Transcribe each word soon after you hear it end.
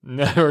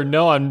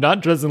No, I'm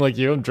not dressing like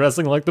you. I'm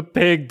dressing like the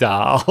pig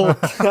doll. Are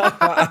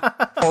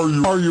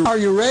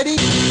you ready?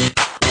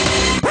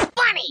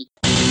 Funny.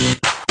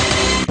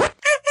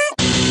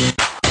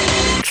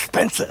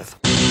 Expensive.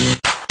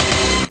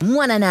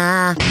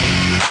 Wanna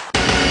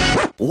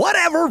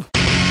Whatever.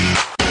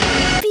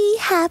 be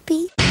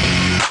happy.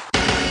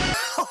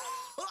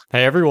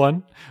 Hey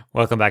everyone,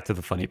 welcome back to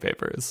The Funny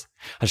Papers,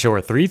 a show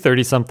where three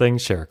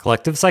 30-somethings share a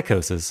collective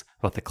psychosis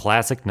about the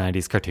classic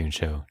 90s cartoon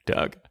show,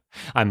 Doug.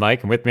 I'm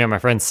Mike, and with me are my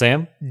friend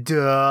Sam.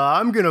 Duh,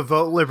 I'm gonna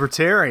vote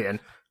libertarian.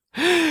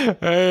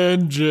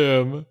 And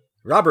Jim.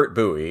 Robert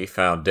Bowie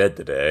found dead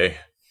today.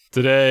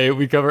 Today,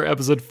 we cover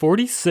episode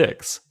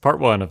 46, part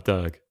 1 of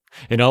Doug.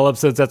 In all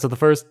episodes after the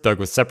first, Doug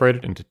was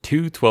separated into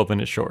two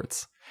 12-minute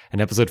shorts.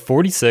 And episode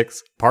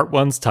 46, part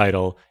 1's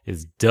title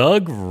is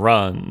Doug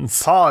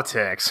Runs.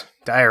 Politics.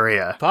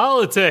 Diarrhea.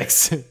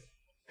 Politics.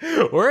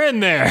 We're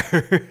in there.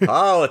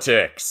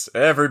 Politics.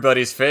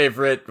 Everybody's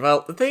favorite.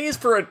 Well, the thing is,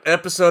 for an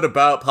episode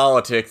about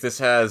politics, this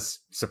has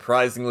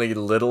surprisingly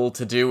little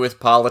to do with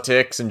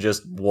politics and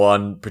just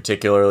one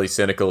particularly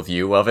cynical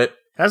view of it.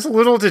 Has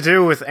little to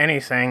do with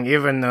anything,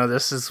 even though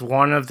this is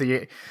one of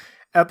the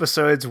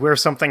episodes where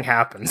something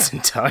happens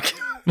in Doug.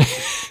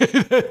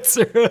 That's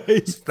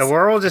right. The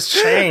world has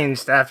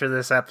changed after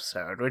this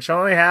episode, which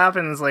only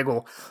happens,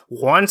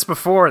 once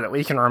before that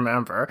we can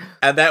remember.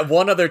 And that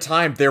one other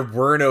time, there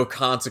were no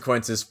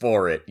consequences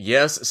for it.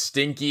 Yes,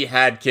 Stinky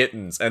had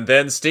kittens, and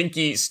then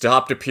Stinky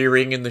stopped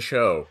appearing in the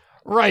show.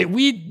 Right,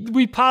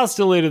 we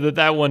postulated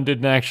that one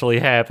didn't actually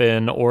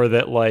happen, or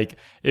that,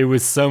 it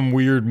was some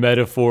weird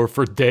metaphor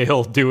for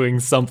Dale doing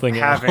something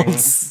Having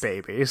else.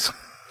 babies.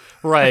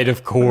 Right,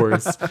 of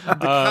course. The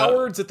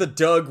cowards at the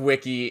Doug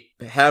Wiki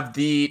have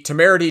the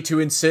temerity to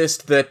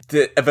insist that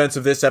the events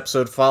of this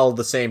episode follow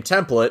the same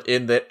template,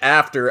 in that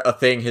after a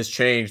thing has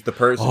changed, the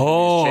person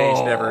who's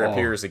changed never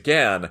appears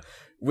again,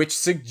 which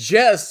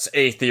suggests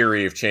a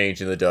theory of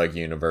change in the Doug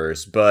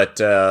universe, but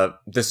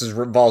this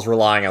involves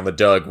relying on the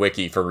Doug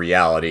Wiki for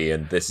reality,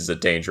 and this is a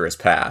dangerous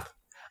path.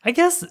 I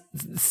guess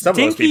Some of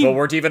those people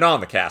weren't even on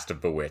the cast of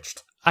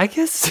Bewitched. I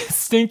guess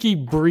Stinky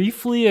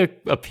briefly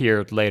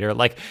appeared later.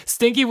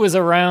 Stinky was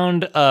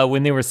around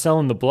when they were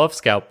selling the Bluff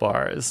Scout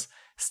bars.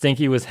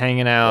 Stinky was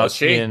hanging out Was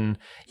she?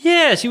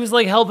 Yeah, she was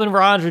helping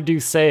Roger do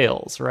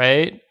sales,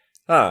 right?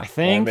 Huh, I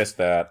think. I missed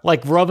that.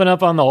 Rubbing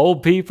up on the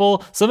old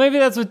people. So maybe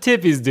that's what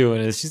Tippy's doing,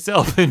 is she's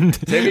helping.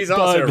 Tippy's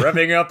also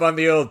rubbing up on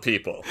the old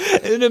people.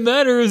 In a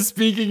matter of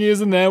speaking,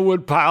 isn't that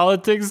what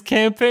politics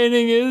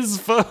campaigning is,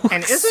 folks?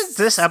 And isn't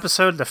this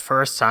episode the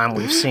first time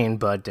we've seen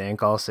Bud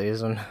Dink all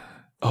season?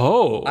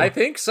 Oh. I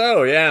think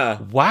so, yeah.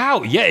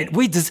 Wow. Yeah.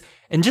 Wait,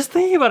 and just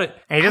thinking about it.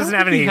 And he doesn't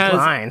have any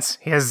lines.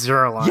 He has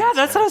 0 lines. Yeah,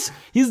 that's us.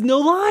 He has no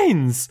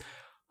lines.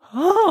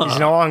 Huh. He's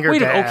no longer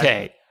dad.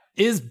 Okay.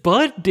 Is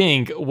Bud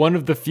Dink one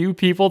of the few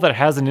people that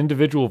has an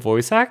individual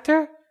voice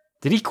actor?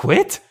 Did he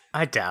quit?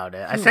 I doubt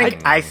it. I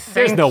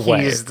think no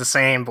way. He's the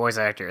same voice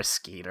actor as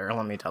Skeeter.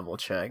 Let me double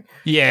check.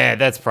 Yeah,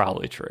 that's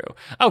probably true.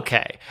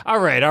 Okay. All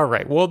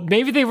right. Well,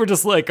 maybe they were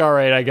just all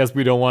right, I guess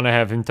we don't want to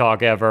have him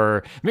talk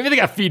ever. Maybe they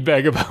got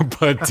feedback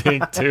about Bud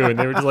Dink too, and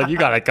they were just you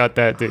gotta cut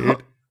that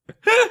dude.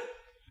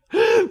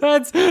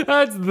 That's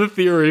the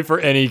theory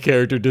for any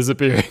character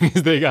disappearing,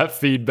 is they got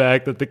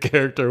feedback that the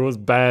character was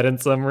bad in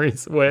some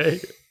way.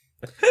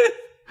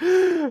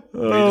 We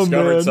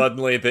discovered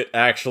suddenly that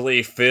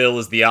actually Phil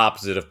is the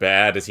opposite of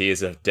bad, as he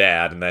is a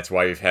dad, and that's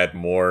why we've had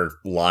more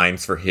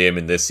lines for him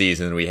in this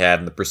season than we had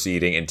in the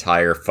preceding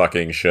entire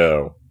fucking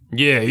show.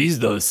 Yeah, he's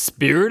the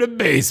spirit of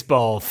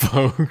baseball,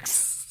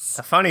 folks.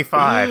 The funny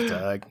 5,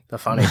 Doug. The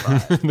funny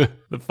 5.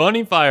 the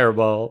funny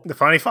fireball. The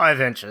funny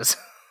 5 inches.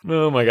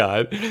 Oh my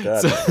God.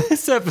 So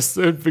this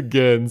episode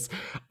begins,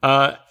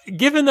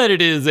 given that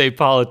it is a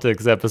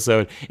politics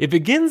episode, it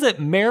begins at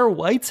Mayor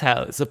White's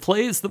house, a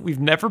place that we've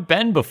never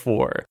been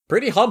before.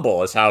 Pretty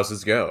humble as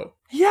houses go.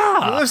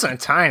 Yeah. He lives in a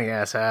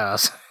tiny-ass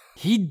house.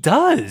 He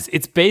does.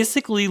 It's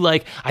basically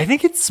I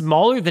think it's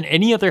smaller than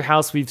any other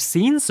house we've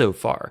seen so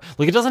far.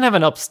 It doesn't have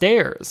an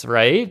upstairs,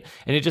 right?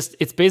 And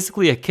it's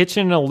basically a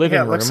kitchen and a living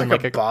room. Yeah, it looks and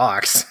like a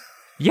box.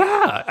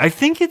 Yeah, I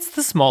think it's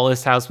the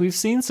smallest house we've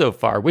seen so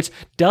far, which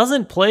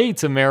doesn't play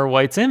to Mayor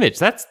White's image.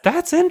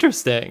 That's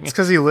interesting. It's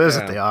because he lives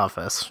at the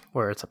office,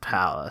 where it's a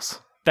palace.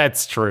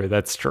 That's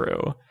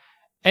true.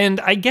 And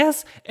I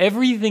guess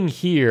everything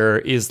here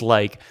is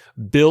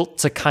built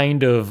to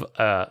kind of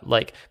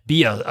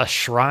be a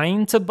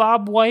shrine to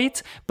Bob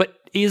White, but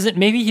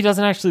maybe he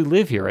doesn't actually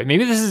live here, right?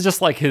 Maybe this is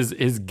just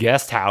his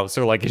guest house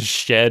or his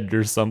shed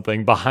or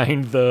something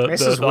behind the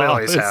This is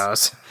Willie's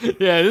house.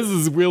 Yeah, this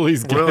is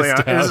Willie's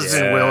guest house. This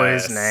is in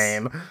Willie's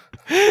name.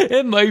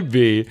 It might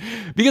be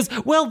because,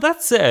 well,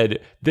 that said,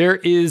 there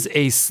is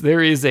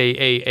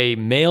a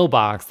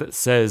mailbox that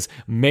says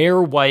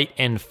Mayor White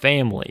and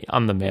family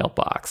on the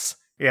mailbox.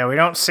 Yeah, we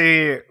don't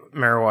see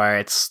Mayor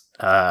White's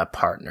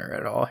partner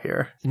at all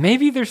here.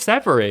 Maybe they're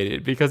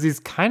separated because he's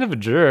kind of a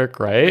jerk,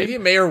 right? Maybe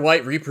Mayor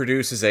White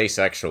reproduces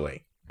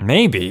asexually.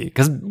 Maybe,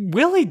 because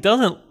Willie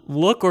doesn't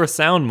look or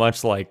sound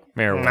much like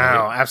Mayor White.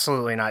 No,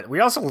 absolutely not. We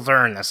also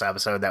learned this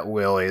episode that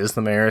Willie is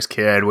the mayor's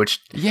kid, which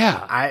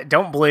I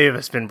don't believe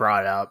has been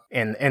brought up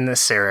in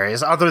this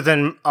series, other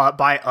than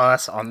by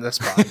us on this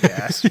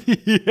podcast.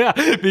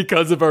 Yeah,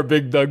 because of our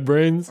big Doug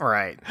brains.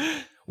 Right.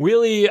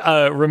 Willie,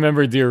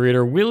 remember, dear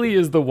reader, Willie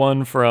is the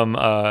one from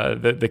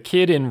the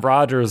kid in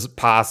Roger's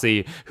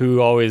posse who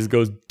always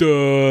goes,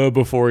 duh,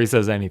 before he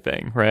says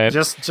anything, right?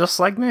 Just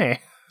like me.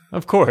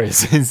 Of course.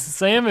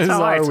 Sam is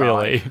our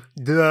Willie.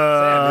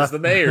 Duh. Sam is the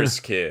mayor's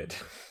kid.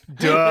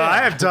 Duh, I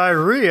have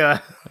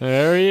diarrhea.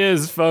 There he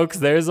is, folks.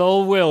 There's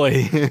old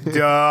Willie.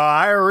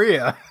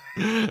 Diarrhea.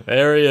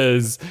 There he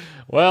is.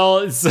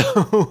 Well,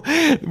 so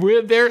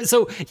we're there.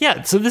 So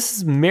this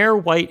is Mayor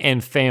White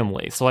and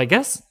family. So I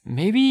guess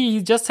maybe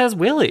he just has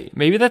Willie.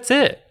 Maybe that's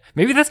it.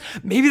 Maybe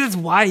that's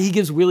why he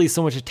gives Willie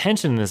so much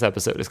attention in this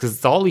episode, is because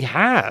it's all he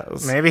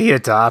has. Maybe he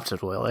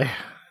adopted Willie.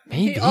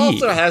 Maybe. He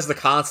also has the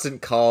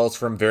constant calls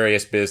from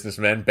various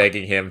businessmen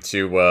begging him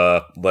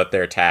to let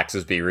their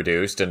taxes be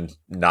reduced and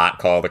not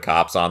call the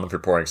cops on them for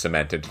pouring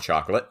cement into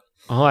chocolate.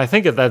 Oh, I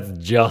think that's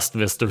just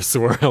Mr.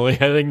 Swirly.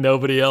 I think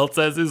nobody else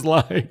has his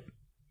line.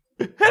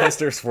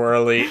 Mr.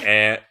 Swirly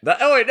and...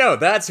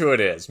 that's who it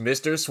is.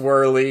 Mr.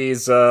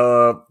 Swirly's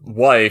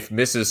wife,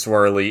 Mrs.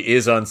 Swirly,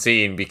 is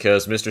unseen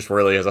because Mr.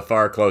 Swirly has a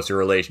far closer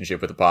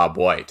relationship with Bob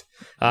White.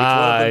 Which one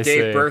of them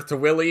gave birth to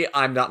Willie,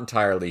 I'm not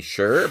entirely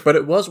sure, but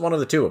it was one of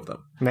the two of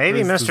them.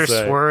 Maybe Mr.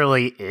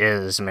 Swirly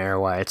is Mayor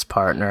White's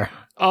partner.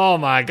 Oh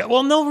my god.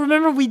 Well, no,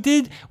 remember we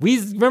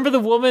remember the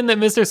woman that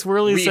Mr.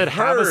 Swirly said,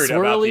 have a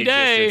swirly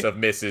day. Of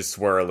Mrs.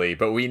 Swirly,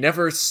 but we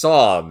never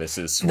saw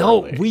Mrs. Swirly. No,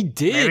 we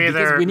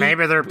did.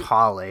 Maybe they're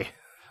Polly.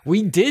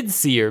 We did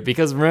see her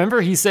because remember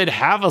he said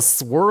have a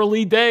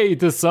swirly day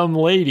to some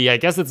lady. I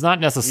guess it's not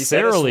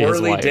necessarily his wife.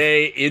 He said a swirly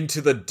day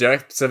into the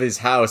depths of his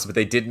house, but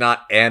they did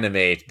not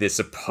animate the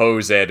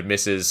supposed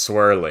Mrs.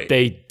 Swirly.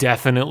 They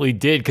definitely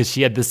did because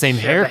she had the same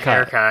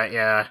haircut.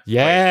 Yeah.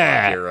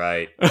 Yeah. You're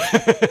right.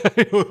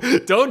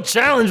 Don't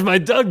challenge my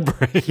Doug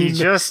brain. He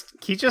just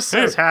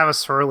says have a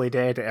swirly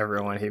day to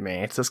everyone he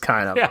meets. It's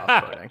kind of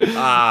off-putting.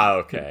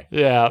 Okay.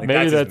 Yeah,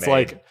 maybe that's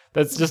like...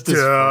 That's just his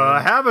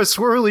have a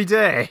swirly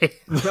day.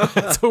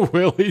 That's what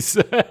Willie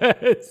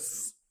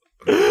says.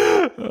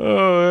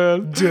 Oh,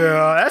 man.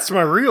 That's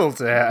my real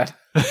dad.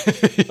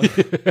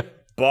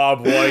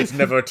 Bob White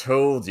never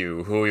told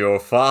you who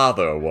your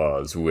father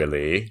was,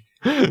 Willie.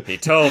 He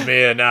told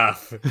me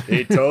enough.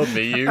 He told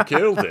me you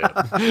killed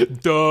him.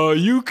 Duh,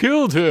 you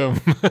killed him.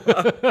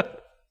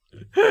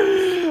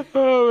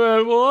 Oh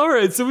man, well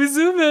alright, so we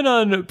zoom in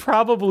on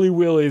probably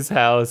Willie's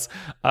house,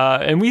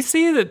 and we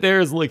see that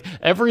there's like,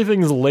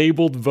 everything's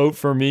labeled vote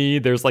for me.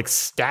 There's like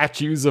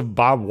statues of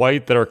Bob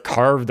White that are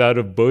carved out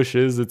of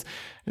bushes. It's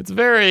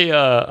very,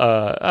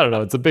 I don't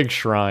know, it's a big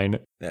shrine.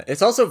 Yeah,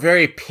 it's also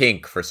very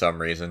pink for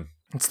some reason.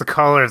 It's the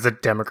color of the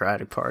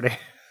Democratic Party.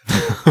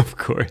 Of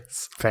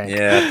course. Pink.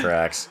 Yeah,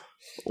 tracks.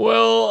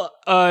 Well,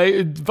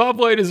 Bob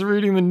White is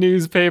reading the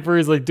newspaper.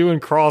 He's like doing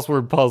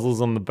crossword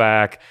puzzles on the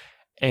back.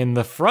 And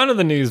the front of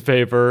the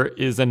newspaper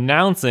is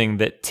announcing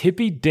that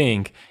Tippy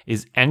Dink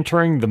is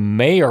entering the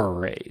mayor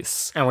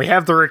race. And we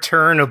have the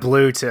return of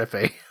Blue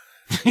Tippy.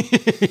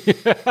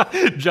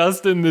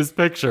 Just in this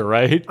picture,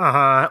 right?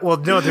 Uh-huh. Well,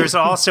 no, there's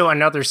also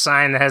another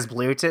sign that has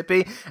Blue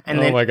Tippy. And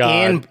then my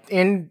God.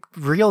 in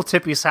real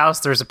Tippy's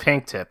house, there's a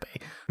pink Tippy.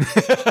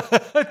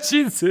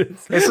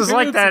 Jesus. This is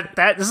like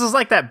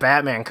that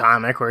Batman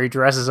comic where he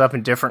dresses up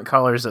in different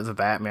colors of the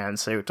Batman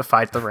suit to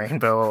fight the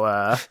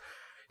rainbow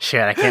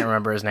shit, I can't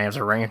remember his name. It's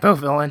a rainbow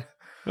villain.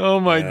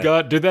 Oh my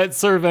God. Did that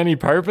serve any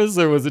purpose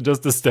or was it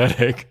just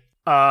aesthetic?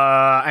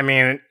 I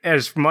mean,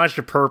 as much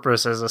a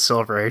purpose as a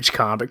Silver Age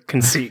comic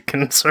conceit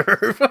can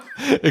serve.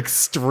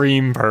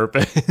 Extreme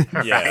purpose.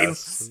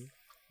 Yes.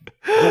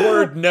 The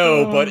word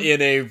no, but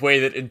in a way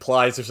that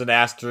implies there's an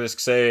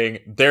asterisk saying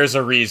there's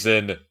a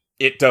reason.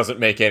 It doesn't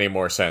make any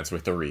more sense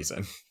with the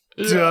reason.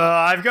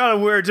 I've got to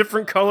wear a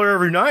different color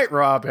every night,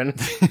 Robin.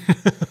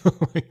 Oh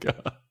my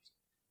God.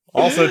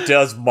 Also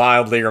does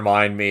mildly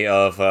remind me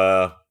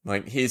of,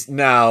 he's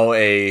now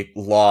a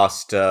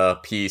lost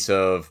piece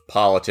of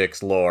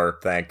politics lore,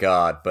 thank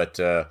God, but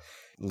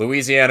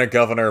Louisiana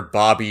Governor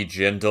Bobby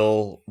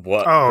Jindal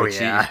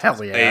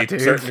hell yeah, a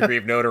dude. certain degree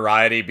of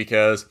notoriety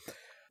because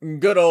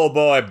good old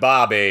boy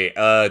Bobby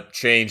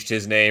changed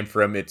his name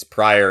from its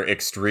prior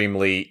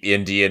extremely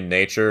Indian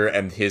nature,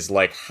 and his,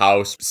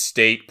 house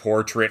state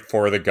portrait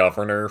for the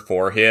governor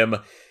for him.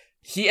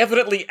 He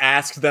evidently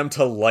asked them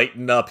to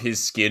lighten up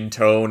his skin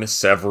tone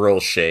several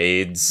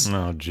shades.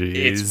 Oh, jeez.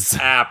 It's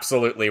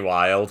absolutely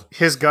wild.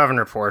 His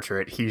governor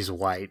portrait, he's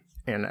white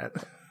in it.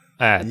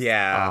 That's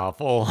Yeah.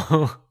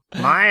 awful.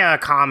 My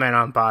comment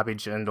on Bobby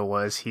Jindal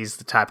was he's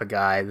the type of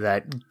guy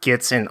that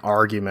gets in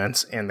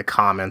arguments in the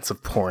comments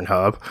of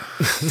Pornhub.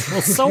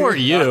 Well, so are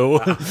you.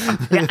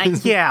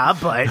 Yeah,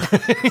 but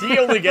he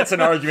only gets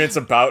in arguments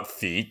about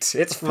feet.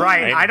 It's fine.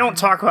 Right. I don't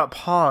talk about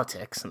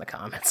politics in the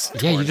comments.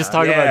 Yeah, you just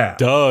talk about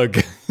Doug.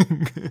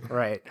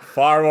 Right.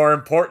 Far more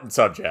important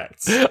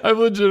subjects. I've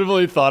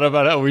legitimately thought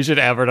about how we should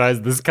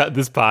advertise this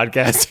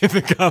podcast in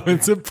the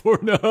comments of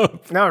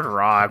Pornhub. That would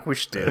rock. We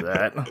should do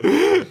that.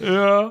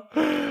 Yeah.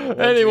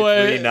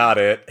 Anyway, not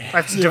it.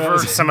 Let's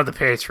divert some of the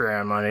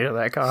Patreon money to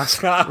that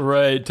cost.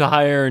 Right, to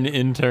hire an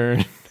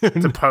intern.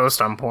 To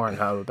post on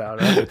Pornhub about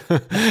it.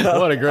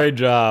 What a great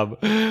job.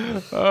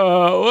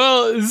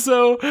 Well,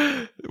 so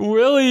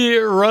Willie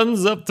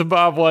runs up to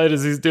Bob White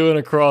as he's doing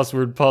a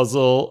crossword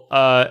puzzle,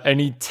 and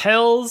he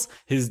tells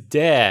his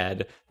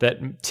dad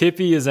that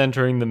Tippy is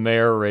entering the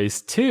mayor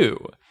race too.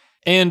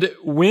 And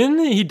when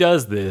he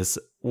does this,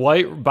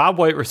 Bob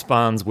White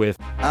responds with,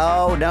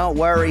 "Oh, don't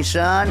worry,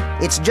 son.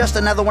 It's just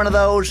another one of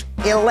those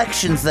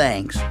election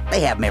things. They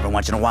have them every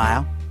once in a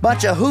while.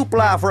 Bunch of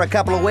hoopla for a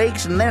couple of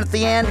weeks, and then at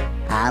the end,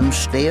 I'm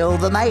still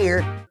the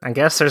mayor." I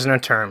guess there's no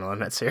term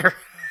limits here.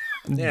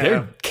 Yeah.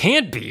 There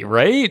can't be,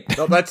 right?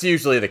 Well, that's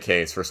usually the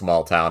case for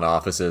small town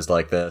offices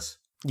like this.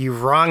 You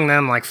wrung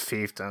them like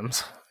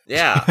fiefdoms.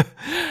 Yeah.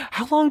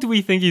 How long do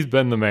we think he's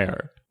been the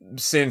mayor?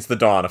 Since the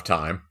dawn of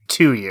time.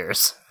 2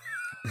 years.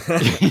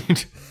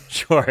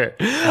 Sure.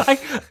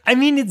 I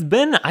mean,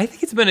 I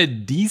think it's been a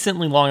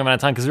decently long amount of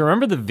time, because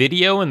remember the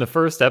video in the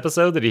first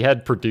episode that he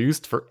had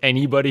produced for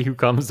anybody who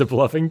comes to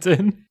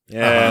Bluffington?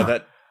 Yeah,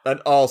 and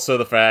also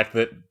the fact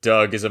that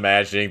Doug is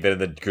imagining that in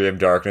the grim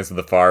darkness of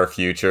the far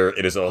future,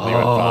 it is only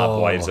when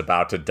Bob White is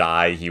about to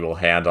die, he will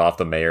hand off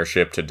the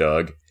mayorship to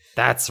Doug.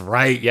 That's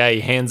right. Yeah,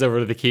 he hands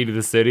over the key to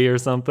the city or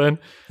something.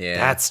 Yeah.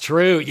 That's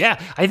true. Yeah,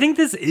 I think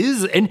this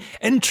is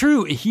and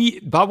true.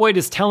 Bob White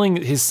is telling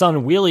his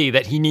son Willie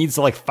that he needs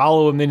to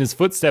follow him in his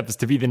footsteps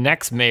to be the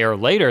next mayor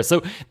later.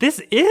 So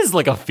this is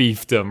like a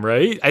fiefdom,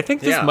 right? I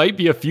think this might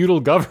be a feudal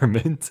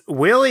government.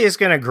 Willie is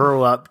going to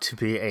grow up to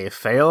be a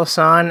fail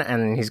son,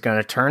 and he's going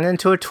to turn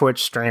into a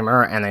Twitch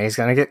streamer, and then he's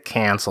going to get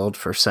canceled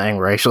for saying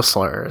racial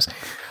slurs.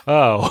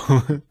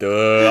 Oh.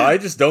 I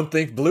just don't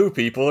think blue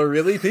people are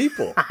really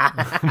people.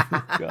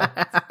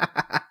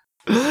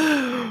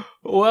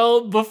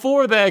 Well,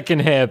 before that can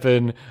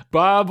happen,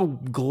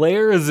 Bob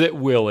glares at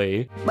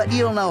Willie. "But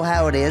you'll know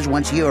how it is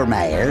once you're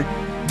mayor.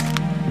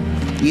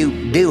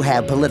 You do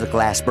have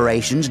political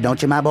aspirations,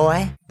 don't you, my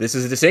boy?" This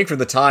is distinct from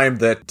the time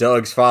that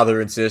Doug's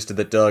father insisted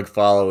that Doug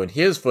follow in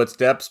his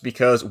footsteps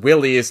because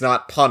Willie is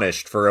not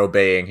punished for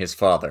obeying his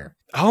father.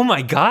 Oh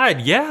my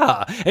god,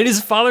 yeah. And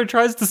his father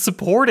tries to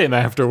support him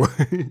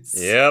afterwards.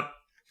 Yep.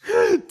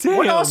 Damn.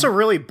 What also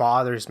really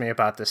bothers me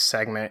about this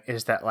segment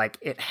is that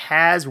it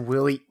has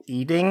Willie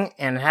eating,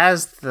 and it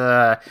has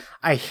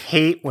I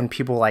hate when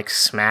people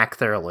smack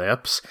their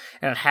lips,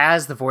 and it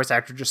has the voice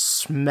actor just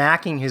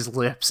smacking his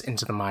lips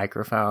into the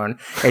microphone.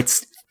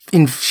 It's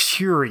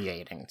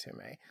infuriating to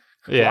me.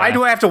 Yeah. Why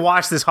do I have to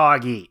watch this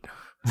hog eat?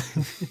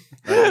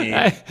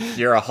 I mean,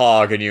 you're a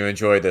hog and you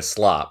enjoy this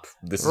slop.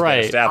 This is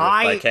right.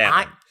 Established by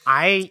canon.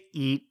 I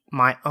eat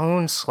my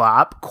own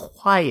slop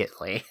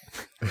quietly.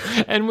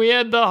 And we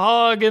had the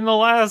hog in the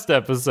last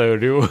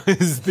episode who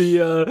was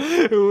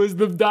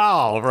the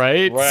doll,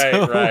 right?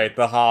 Right.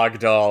 The hog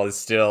doll is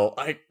still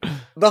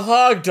the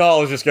hog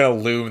doll is just gonna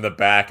loom in the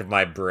back of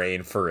my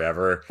brain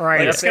forever.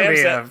 Right, it's gonna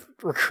be a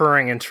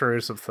recurring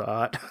intrusive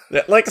thought.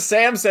 Like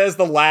Sam says,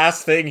 the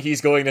last thing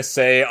he's going to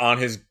say on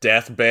his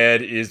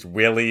deathbed is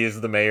Willie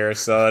is the mayor's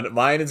son.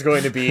 Mine is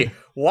going to be,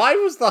 why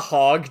was the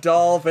hog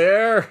doll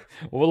there?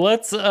 Well,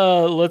 let's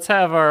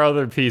have our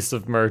other piece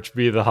of merch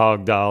be the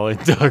hog doll in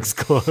Doug's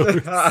clothes.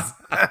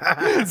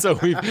 So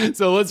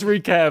let's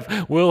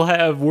recap. We'll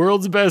have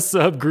world's best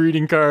sub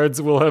greeting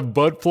cards. We'll have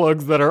butt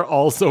plugs that are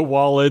also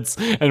wallets,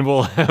 and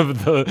we'll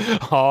have the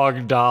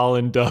hog doll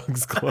in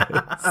Doug's clothes.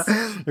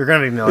 You're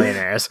gonna be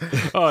millionaires.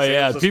 Oh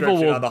yeah, people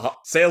will.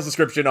 Sales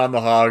description on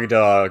the hog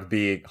dog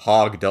being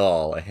hog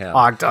doll.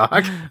 Hog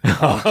dog.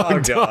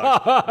 Hog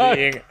dog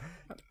being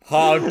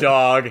hog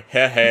dog.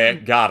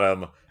 Got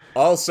him.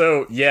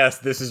 Also, yes,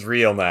 this is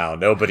real now.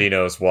 Nobody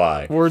knows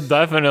why. We're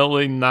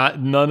definitely not.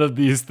 None of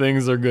these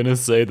things are going to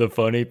say the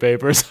funny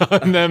papers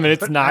on them, and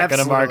it's not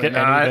going to market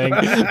anything.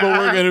 But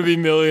we're going to be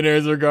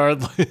millionaires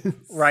regardless.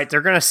 Right.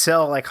 They're going to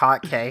sell like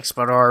hotcakes,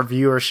 but our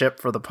viewership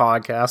for the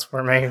podcast will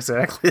remain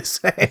exactly the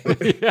same.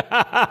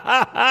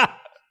 Yeah.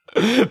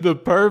 The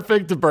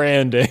perfect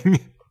branding.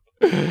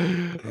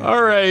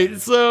 All right,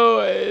 so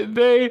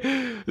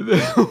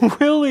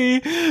Willie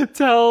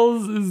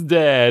tells his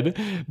dad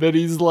that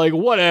he's like,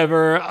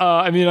 whatever.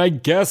 I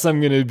guess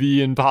I'm going to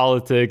be in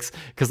politics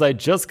because I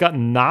just got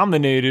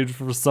nominated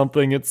for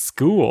something at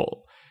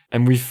school.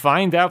 And we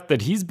find out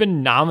that he's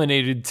been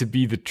nominated to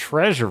be the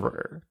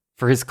treasurer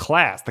for his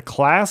class, the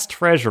class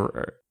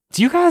treasurer.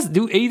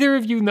 Do either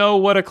of you know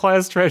what a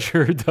class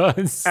treasurer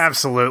does?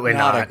 Absolutely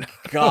not. A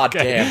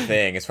goddamn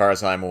thing, as far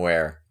as I'm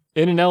aware.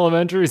 in an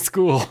elementary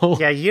school.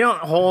 Yeah, you don't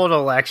hold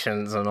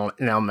elections in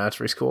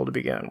elementary school to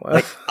begin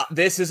with.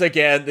 This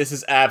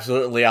is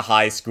absolutely a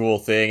high school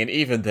thing, and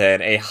even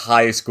then, a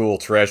high school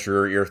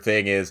treasurer, your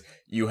thing is,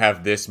 you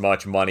have this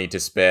much money to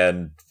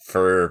spend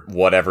for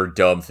whatever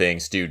dumb thing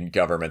student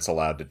government's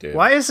allowed to do.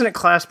 Why isn't it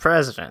class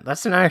president?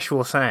 That's an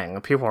actual thing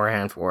that people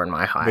ran for in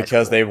my high school.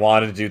 Because they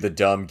wanted to do the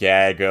dumb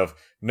gag of,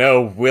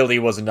 no, Willie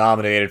was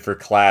nominated for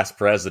class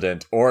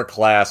president or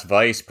class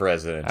vice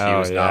president. He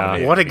was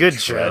nominated. What a to be good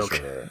treasurer.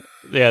 joke.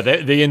 Yeah,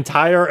 the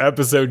entire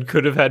episode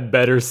could have had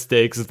better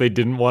stakes if they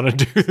didn't want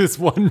to do this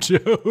one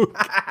joke.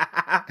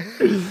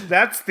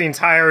 That's the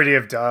entirety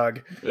of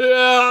Doug.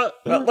 Yeah.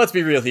 Well, let's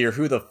be real here.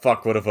 Who the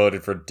fuck would have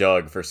voted for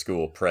Doug for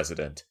school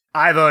president?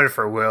 I voted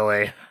for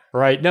Willie.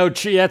 Right. No,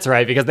 that's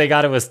right, because they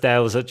got to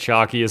establish that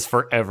Chalky is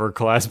forever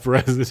class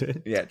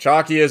president. Yeah,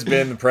 Chalky has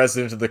been the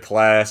president of the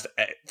class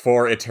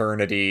for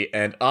eternity,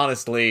 and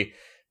honestly,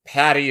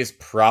 Patty is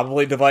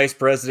probably the vice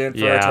president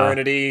for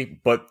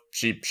eternity, but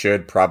she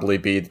should probably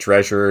be the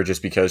treasurer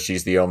just because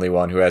she's the only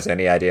one who has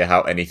any idea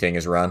how anything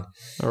is run.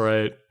 All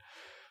right.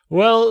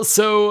 Well,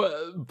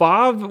 so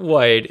Bob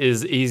White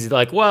he's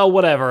like, well,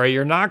 whatever,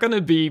 you're not going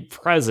to be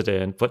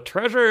president, but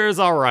treasurer is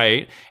all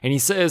right. And he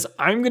says,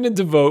 I'm going to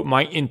devote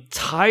my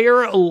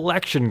entire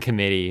election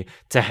committee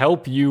to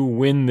help you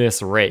win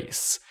this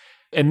race.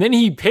 And then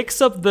he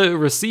picks up the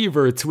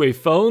receiver to a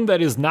phone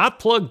that is not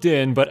plugged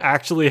in, but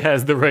actually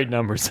has the right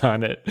numbers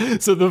on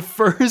it. So the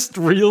first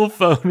real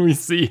phone we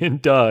see in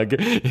Doug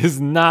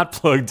is not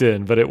plugged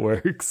in, but it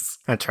works.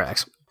 That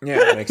tracks. Yeah,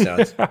 that makes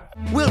sense.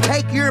 We'll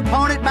take your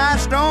opponent by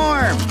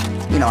storm.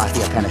 You know, I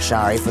feel kind of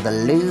sorry for the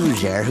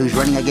loser who's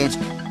running against...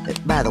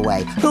 by the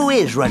way, who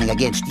is running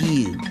against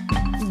you?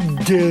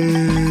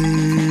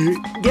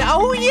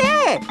 Oh,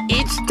 yeah,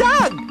 it's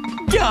Doug.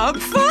 Doug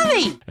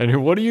Funny.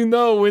 And what do you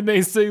know when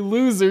they say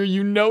loser,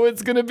 you know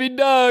it's going to be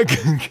Doug.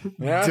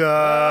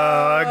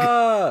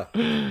 Doug.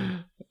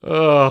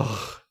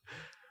 Ugh.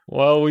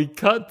 Well, we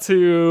cut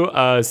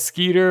to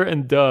Skeeter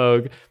and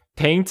Doug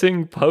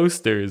painting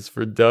posters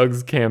for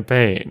Doug's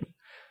campaign.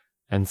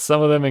 And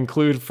some of them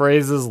include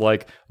phrases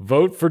like,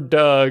 vote for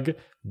Doug,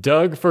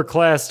 Doug for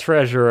class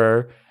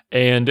treasurer,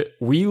 and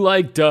we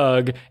like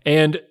Doug,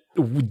 and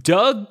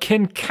Doug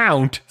can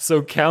count,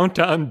 so count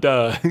on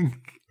Doug.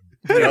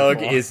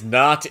 Doug is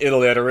not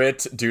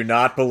illiterate. Do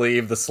not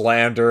believe the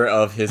slander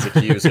of his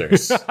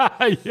accusers.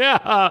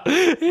 Yeah,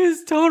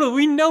 he's total.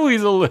 We know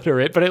he's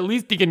illiterate, but at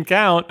least he can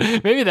count.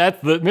 Maybe that's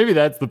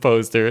the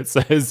poster. It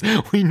says,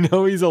 "We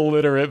know he's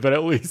illiterate, but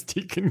at least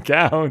he can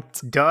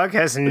count." Doug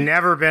has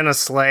never been a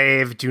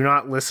slave. Do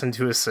not listen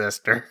to his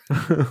sister.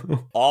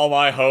 All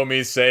my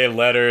homies say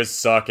letters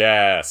suck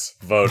ass.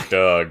 Vote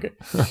Doug.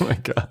 Oh my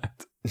god.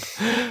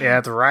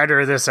 Yeah, the writer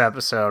of this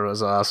episode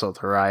was also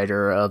the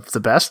writer of the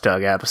best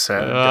Doug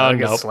episode.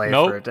 Doug is slave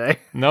for a day.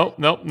 Nope,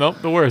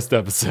 the worst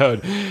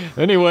episode.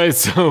 Anyway,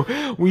 so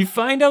we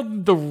find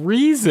out the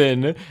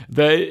reason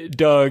that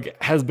Doug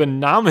has been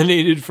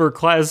nominated for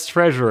class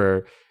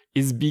treasurer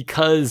is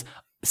because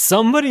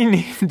somebody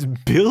named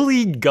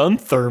Billy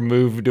Gunther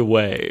moved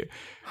away.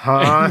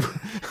 Huh?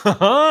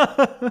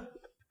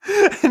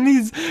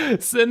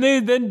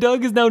 Then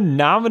Doug is now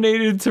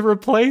nominated to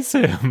replace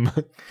him.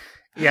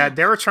 Yeah,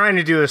 they were trying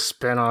to do a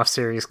spin-off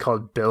series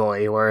called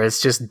Billy, where it's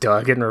just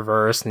Doug in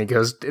reverse, and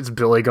it's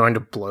Billy going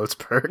to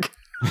Bloatsburg.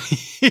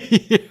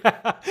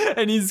 Yeah,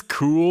 and he's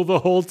cool the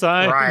whole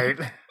time. Right.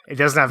 He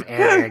doesn't have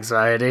any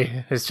anxiety.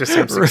 It's just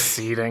him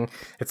succeeding.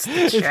 It's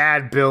the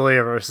Chad Billy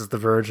versus the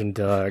Virgin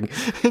Doug.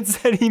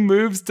 Instead, he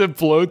moves to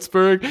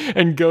Bloatsburg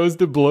and goes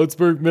to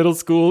Bloatsburg Middle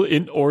School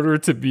in order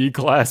to be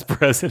class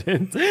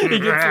president. He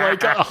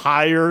gets,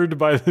 hired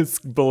by this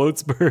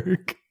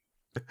Bloatsburg.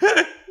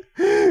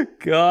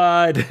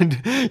 God. And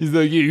he's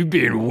like, you've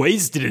been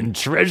wasted in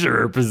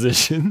treasurer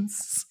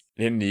positions.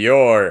 In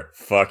your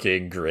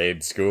fucking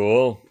grade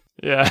school.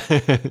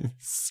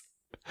 Yes.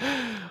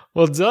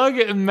 Well, Doug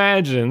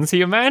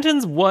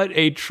imagines what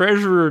a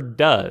treasurer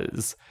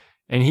does.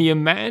 And he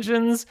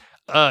imagines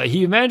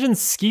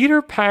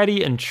Skeeter,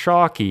 Patty, and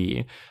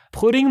Chalky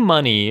putting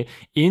money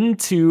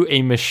into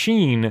a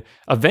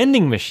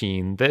vending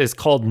machine that is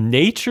called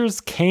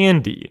Nature's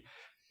Candy.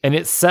 And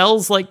it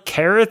sells like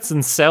carrots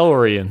and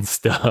celery and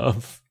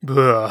stuff.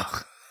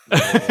 Ugh.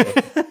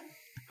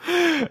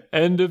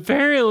 And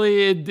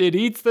apparently it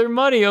eats their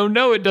money. Oh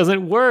no, it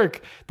doesn't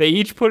work. They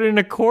each put in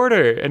a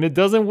quarter and it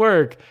doesn't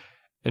work.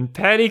 And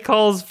Patty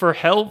calls for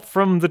help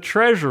from the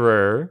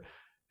treasurer.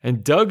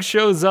 And Doug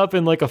shows up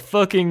in like a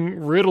fucking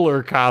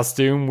Riddler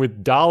costume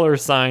with dollar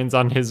signs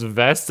on his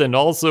vest and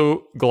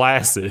also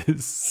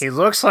glasses. He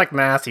looks like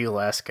Matthew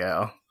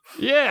Lesko.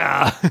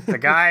 Yeah. The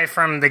guy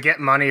from the Get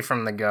Money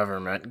from the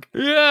Government.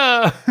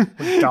 Yeah.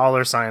 With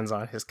dollar signs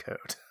on his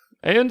coat.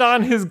 And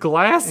on his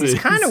glasses. He's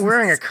kind of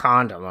wearing a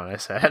condom on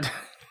his head.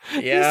 Yeah.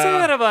 You say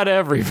that about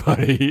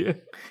everybody.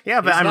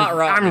 Yeah, but He's not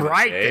wrong I'm in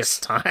right this this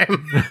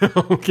time.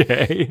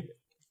 Okay.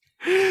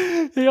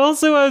 He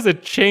also has a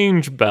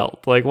change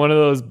belt, like one of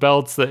those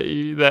belts that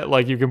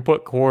you can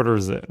put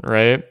quarters in,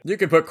 right? You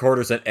can put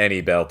quarters in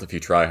any belt if you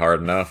try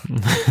hard enough.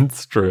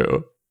 It's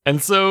true.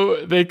 And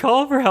so they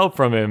call for help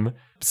from him.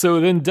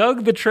 So then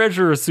Doug, the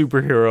treasurer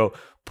superhero,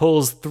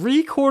 pulls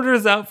 3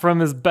 quarters out from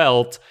his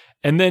belt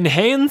and then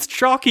hands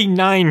Chalky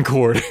 9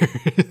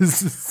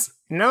 quarters.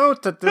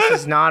 Note that this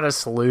is not a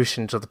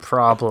solution to the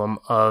problem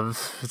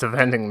of the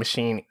vending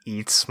machine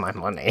eats my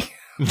money.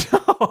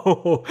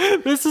 No,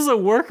 this is a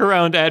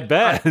workaround at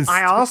best.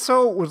 I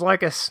also would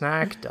like a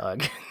snack,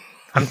 Doug.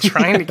 I'm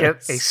trying to get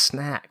a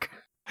snack.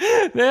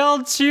 They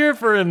all cheer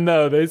for him,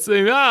 though. They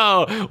say,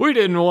 oh, we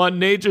didn't want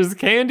nature's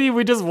candy.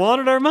 We just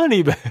wanted our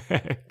money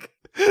back.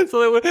 So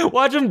they would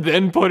watch him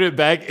then put it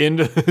back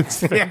into the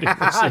vending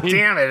machine.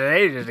 Damn it, it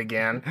ate it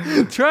again.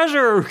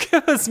 Treasurer,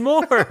 give us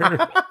more.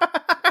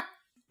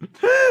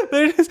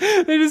 They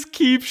just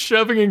keep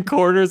shoving in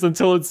quarters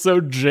until it's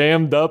so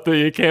jammed up that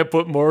you can't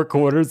put more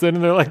quarters in.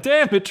 And they're like,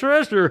 damn it,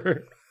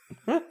 treasurer.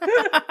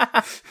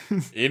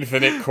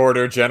 Infinite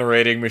quarter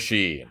generating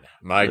machine.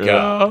 My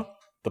God.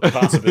 The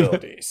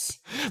possibilities.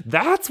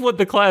 That's what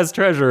the class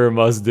treasurer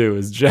must do,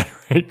 is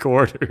generate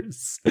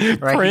quarters. Right,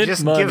 Print he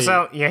just money.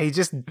 he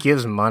just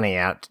gives money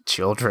out to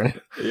children.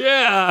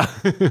 Yeah.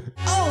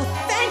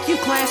 Oh, thank you,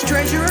 class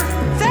treasurer.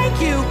 Thank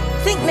you.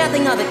 Think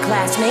nothing of it,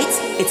 classmates.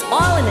 It's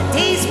all in a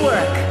day's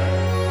work.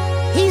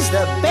 He's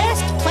the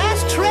best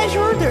class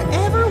treasurer there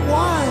ever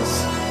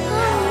was.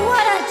 Oh,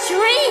 what a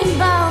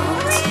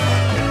dreamboat!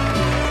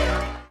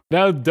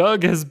 Now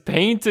Doug has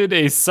painted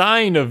a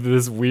sign of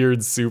this weird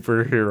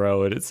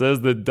superhero, and it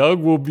says that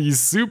Doug will be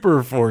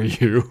super for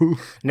you.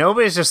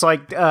 Nobody's just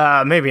like,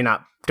 maybe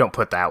not. Don't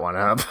put that one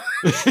up.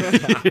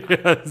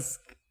 Yes.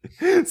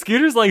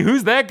 Skeeter's like,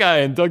 who's that guy?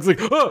 And Doug's like,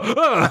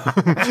 Why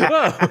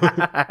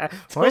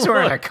is he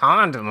wearing a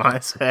condom? I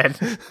said.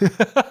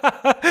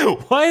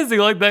 Why is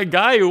he like that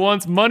guy who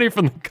wants money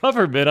from the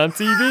government on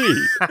TV?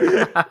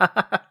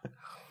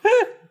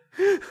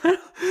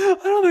 I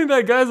don't think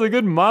that guy's a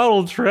good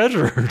model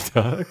treasurer,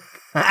 Doug.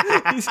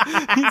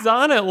 He's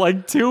on at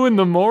like 2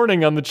 a.m.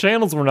 on the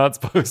channels we're not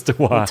supposed to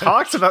watch.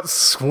 Talks about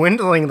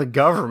swindling the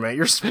government.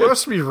 You're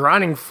supposed to be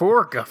running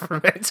for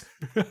government.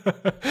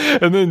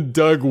 And then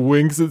Doug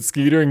winks at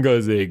Skeeter and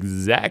goes,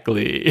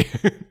 exactly.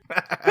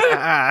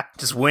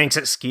 Just winks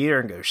at Skeeter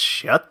and goes,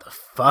 shut the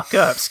fuck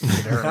up,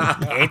 Skeeter.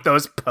 And paint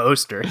those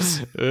posters.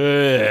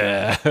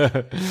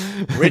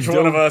 Which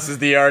one of us is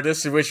the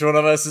artist and which one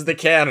of us is the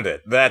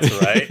candidate? That's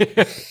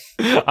right.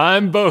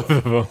 I'm both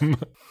of them.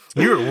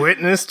 You're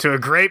witness to a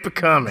great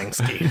becoming,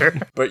 Skeeter.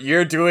 But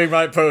you're doing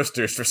my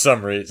posters for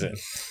some reason.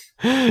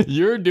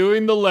 You're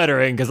doing the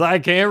lettering because I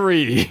can't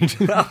read.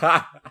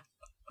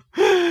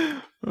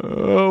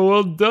 Oh,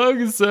 well,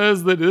 Doug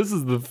says that this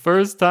is the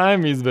first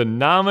time he's been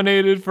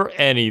nominated for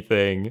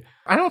anything.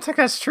 I don't think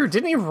that's true.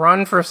 Didn't he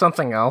run for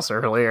something else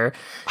earlier?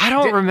 I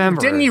don't remember.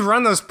 Didn't he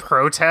run those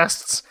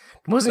protests?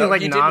 Wasn't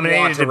he nominated? Didn't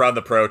want to run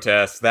the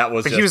protests. That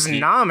was. But he was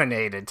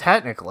nominated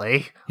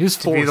technically. He was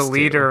to be the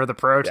leader of the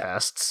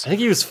protests. I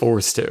think he was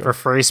forced to for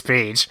free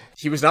speech.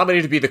 He was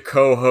nominated to be the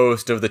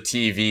co-host of the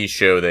TV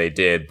show they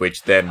did,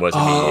 which then was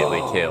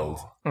immediately killed.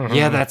 Mm-hmm.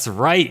 Yeah, that's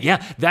right.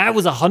 Yeah, that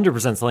was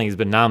 100% something he's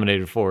been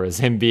nominated for, is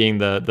him being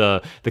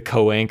the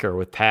co-anchor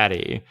with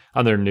Patty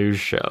on their news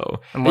show.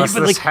 Unless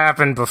this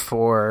happened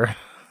before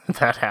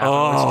that happened.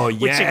 Oh,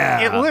 which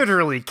yeah. It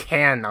literally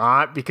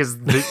cannot, because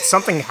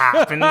something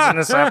happens in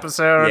this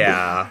episode.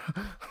 Yeah.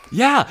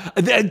 Yeah.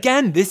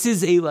 Again, this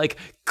is a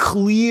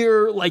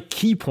clear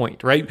key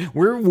point, right?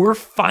 We're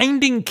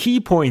finding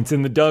key points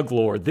in the Doug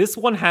lore. This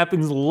one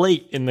happens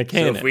late in the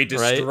canon. So if we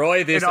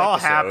destroy this it all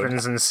episode,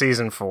 happens in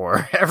season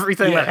 4.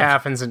 Everything that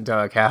happens in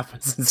Doug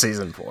happens in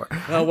season 4.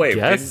 Oh wait,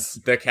 yes.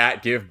 Didn't the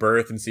cat give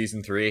birth in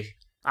season 3?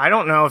 I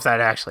don't know if that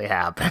actually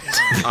happened.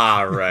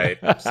 Right.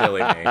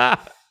 Silly me.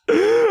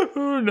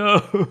 Who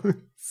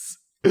knows?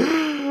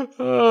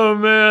 Oh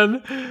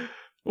man.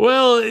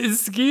 Well,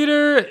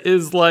 Skeeter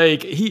is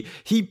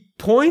he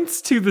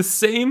points to the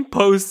same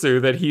poster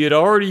that he had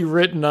already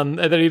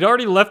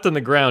left on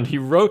the ground. He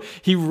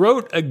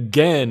wrote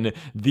again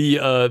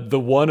the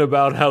one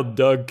about how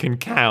Doug can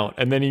count,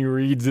 and then he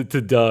reads it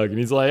to Doug, and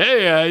he's like,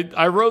 "Hey,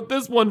 I wrote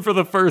this one for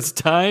the first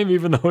time,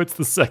 even though it's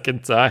the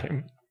second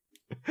time."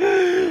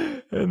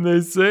 And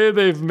they say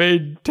they've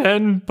made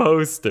 10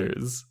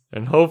 posters,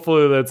 and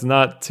hopefully that's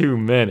not too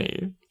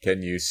many.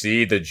 Can you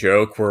see the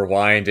joke we're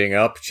winding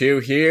up to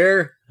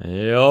here?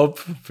 Yup,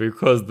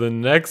 because the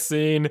next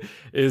scene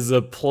is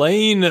a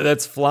plane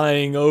that's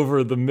flying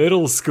over the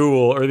middle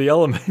school, or the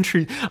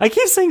elementary. I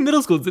keep saying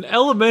middle school, it's an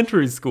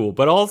elementary school,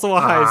 but also a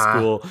high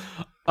school.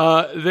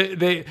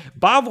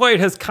 Bob White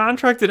has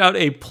contracted out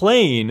a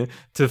plane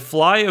to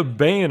fly a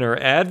banner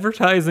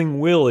advertising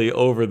Willie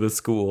over the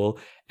school,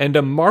 and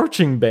a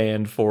marching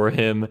band for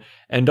him,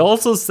 and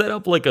also set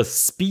up a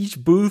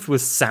speech booth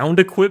with sound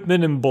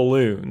equipment and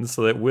balloons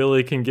so that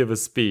Willie can give a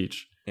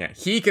speech. Yeah,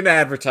 he can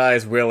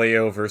advertise Willie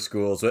over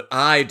schools, but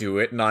I do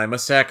it and I'm a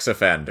sex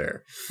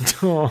offender.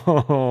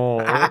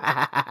 Oh.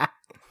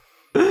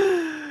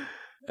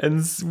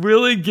 And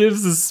Willie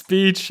gives a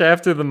speech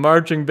after the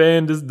marching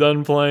band is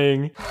done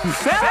playing.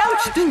 Fellow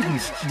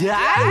students,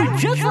 I would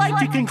just like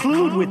to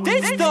conclude with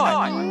this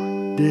thought.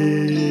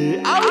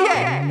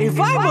 If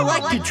I'm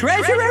elected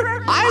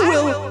treasurer, I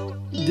will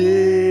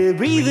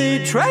be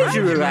the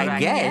treasurer, I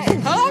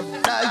guess. Huh?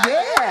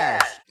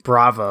 Yes.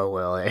 Bravo,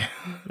 Willie.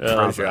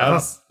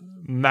 That's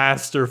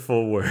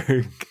masterful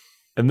work.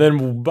 And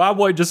then Bob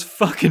White just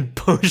fucking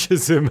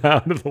pushes him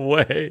out of the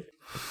way.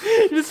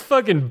 He just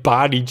fucking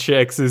body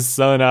checks his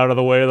son out of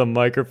the way of the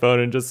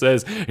microphone and just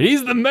says,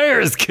 he's the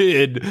mayor's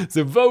kid,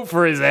 so vote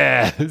for his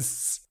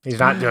ass. He's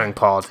not doing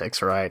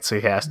politics right, so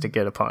he has to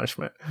get a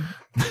punishment.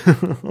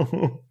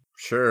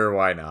 Sure,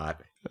 why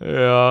not?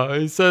 Yeah,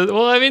 he says,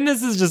 well, I mean,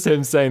 this is just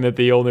him saying that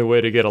the only way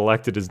to get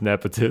elected is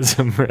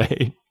nepotism,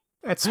 right?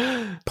 It's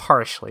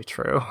partially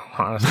true,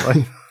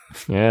 honestly.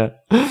 Yeah.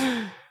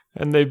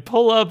 And they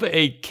pull up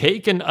a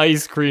cake and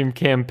ice cream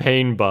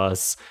campaign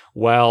bus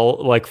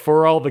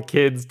for all the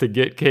kids to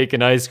get cake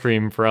and ice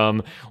cream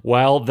from,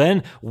 while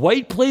then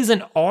White plays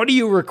an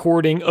audio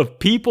recording of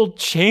people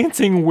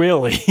chanting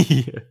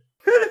Willie.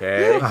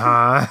 Okay.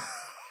 Uh-huh.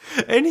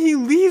 And he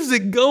leaves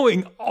it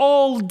going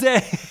all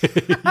day.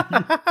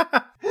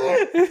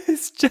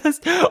 It's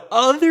just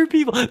other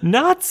people,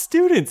 not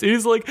students.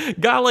 He's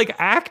got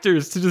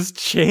actors to just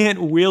chant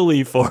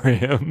Willie for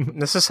him.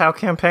 This is how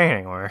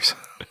campaigning works.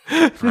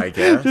 I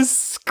guess.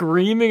 Just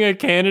screaming a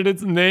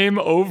candidate's name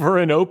over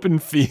an open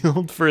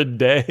field for a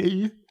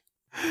day.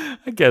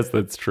 I guess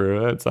that's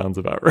true. That sounds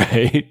about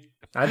right.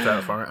 I'd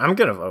vote for him. I'm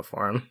going to vote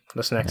for him.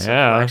 This next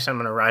Yeah. election, I'm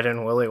going to write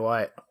in Willie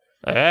White.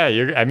 Yeah,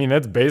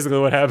 that's basically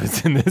what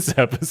happens in this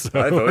episode.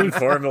 I voted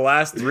for him the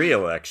last 3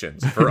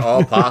 elections for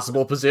all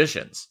possible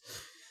positions.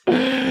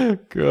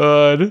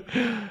 Good.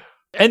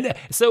 And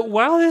so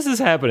while this is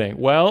happening,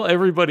 while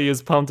everybody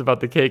is pumped about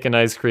the cake and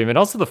ice cream and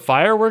also the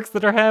fireworks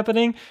that are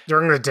happening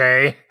During the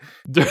day.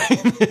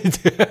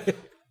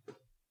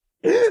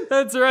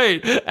 That's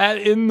right.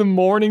 In the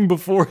morning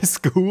before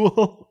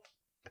school,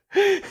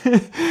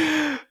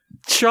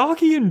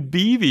 Chalky and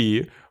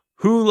BB,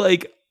 who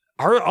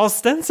are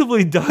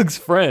ostensibly Doug's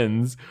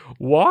friends,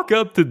 walk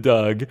up to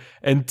Doug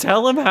and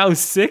tell him how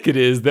sick it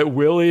is that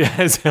Willie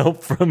has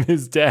help from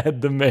his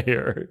dad, the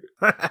mayor.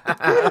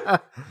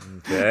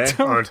 Okay.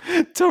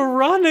 To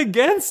run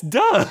against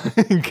Doug.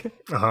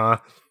 Uh-huh.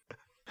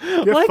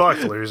 Get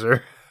fucked,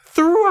 loser.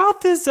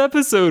 Throughout this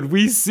episode,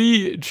 we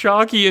see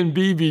Chalky and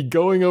BB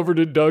going over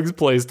to Doug's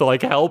place to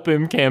help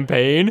him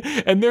campaign,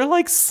 and they're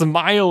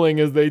smiling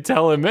as they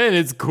tell him, man,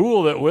 it's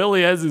cool that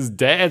Willie has his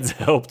dad's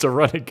help to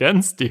run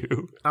against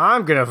you.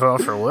 I'm going to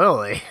vote for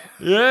Willie.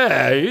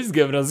 Yeah, he's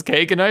giving us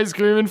cake and ice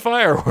cream and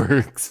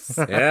fireworks.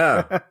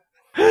 Yeah.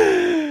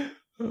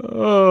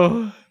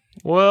 Oh,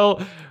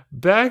 well,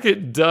 back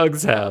at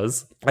Doug's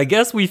house, I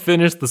guess we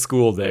finished the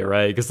school day,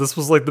 right? Because this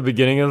was the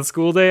beginning of the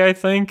school day, I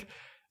think.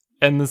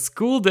 And the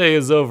school day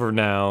is over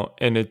now,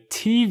 and a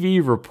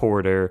TV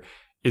reporter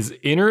is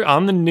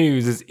on the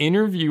news is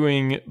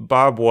interviewing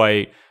Bob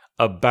White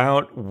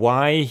about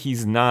why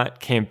he's not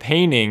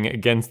campaigning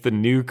against the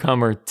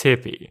newcomer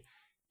Tippy.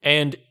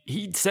 And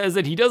he says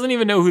that he doesn't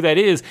even know who that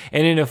is.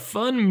 And in a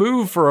fun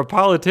move for a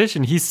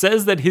politician, he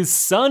says that his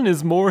son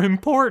is more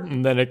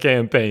important than a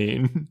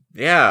campaign.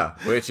 Yeah,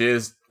 which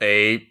is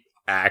a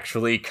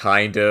actually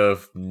kind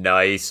of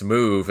nice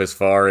move as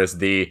far as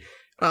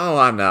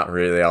I'm not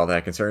really all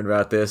that concerned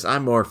about this.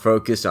 I'm more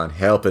focused on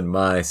helping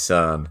my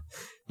son.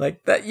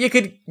 That you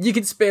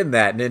could spin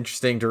that in an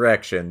interesting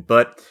direction,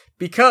 but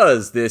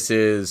because this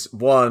is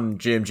 1,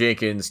 Jim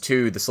Jenkins,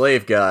 2, the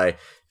slave guy,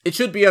 it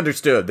should be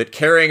understood that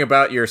caring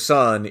about your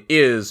son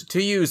is,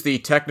 to use the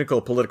technical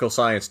political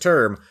science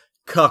term,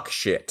 cuck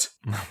shit.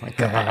 Oh my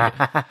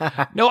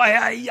God. No,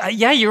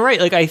 yeah, you're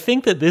right. I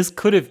think that this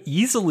could have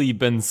easily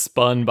been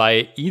spun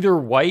by either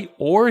White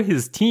or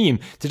his team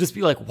to just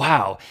be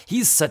wow,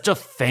 he's such a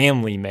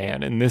family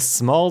man in this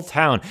small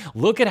town.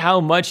 Look at how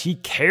much he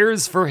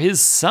cares for his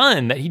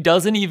son that he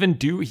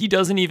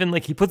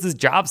puts his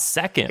job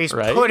second, He's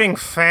right? putting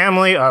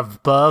family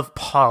above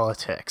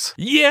politics.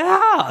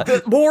 Yeah.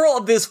 The moral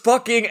of this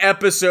fucking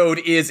episode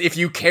is if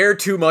you care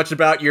too much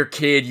about your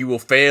kid, you will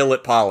fail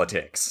at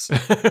politics.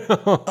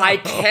 I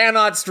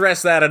cannot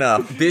stress that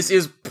enough. This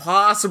is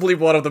possibly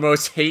one of the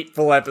most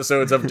hateful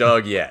episodes of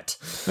Doug yet.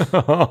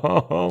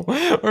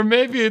 Or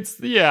maybe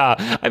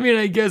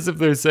I guess if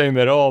they're saying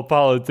that all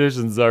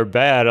politicians are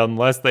bad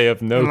unless they have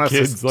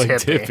kids like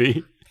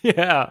Tippy.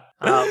 Yeah.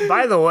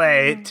 By the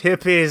way,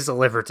 Tippy's a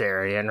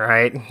libertarian,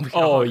 right?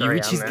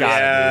 She's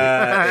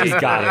gotta be. She's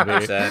gotta be.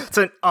 It's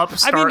an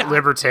upstart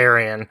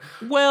libertarian.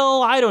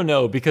 Well, I don't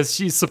know, because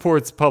she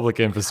supports public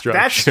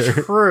infrastructure.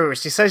 That's true.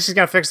 She says she's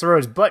gonna fix the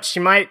roads, but she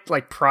might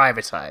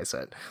privatize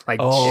it.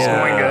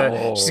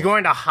 She's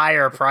going to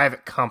hire a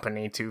private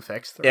company to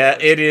fix the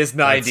roads. Yeah, it is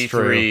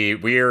 93.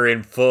 We're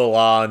in full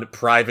on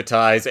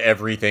privatize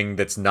everything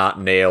that's not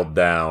nailed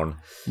down.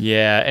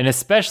 Yeah, and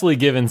especially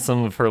given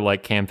some of her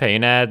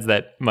campaign ads,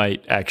 that might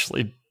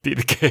actually be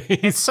the case.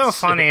 It's so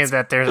funny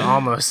that there's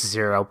almost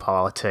zero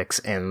politics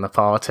in the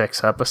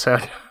politics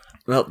episode.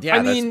 Well,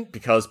 yeah, that's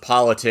because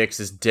politics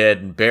is dead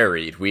and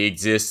buried. We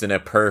exist in a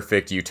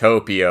perfect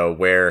utopia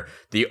where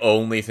the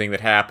only thing that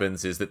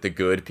happens is that the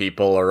good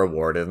people are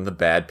rewarded and the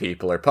bad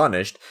people are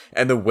punished.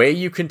 And the way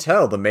you can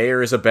tell the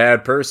mayor is a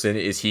bad person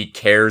is he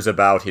cares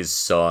about his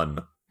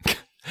son.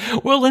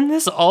 Well, in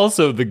this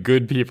also, the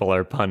good people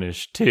are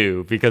punished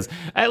too, because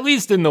at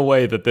least in the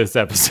way that this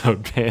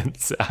episode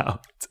pans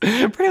out,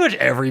 pretty much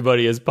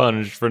everybody is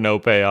punished for no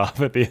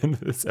payoff at the end of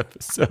this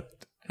episode.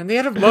 And the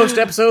end of most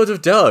episodes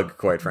of Doug,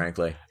 quite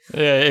frankly.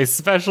 Yeah,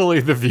 especially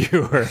the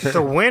viewer.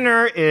 The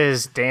winner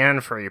is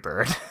Dan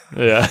Freebird.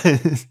 Yeah.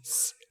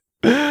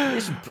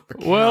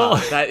 Well,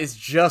 that is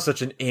just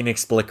such an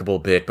inexplicable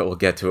bit, but we'll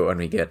get to it when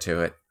we get to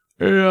it.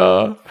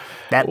 Yeah.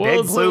 That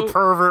big blue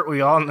pervert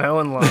we all know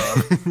and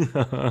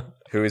love.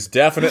 Who is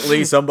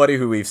definitely somebody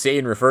who we've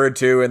seen referred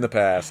to in the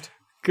past.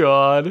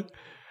 God.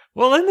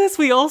 Well, in this,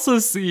 we also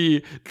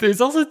see, there's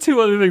also two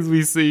other things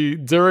we see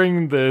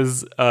during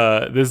this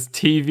this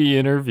TV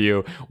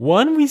interview.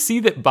 One, we see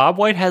that Bob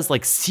White has,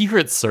 like,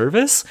 Secret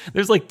Service.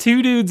 There's, like,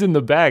 two dudes in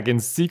the back in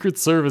Secret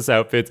Service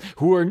outfits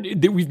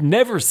that we've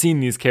never seen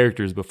these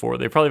characters before.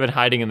 They've probably been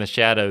hiding in the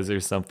shadows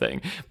or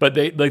something. But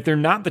they're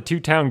not the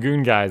two town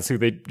goon guys who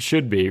they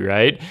should be,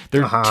 right?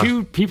 They're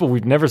two people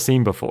we've never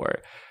seen before.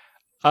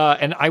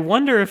 And I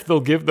wonder if they'll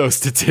give those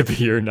to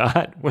Tippy or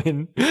not.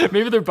 When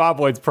maybe they're Bob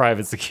White's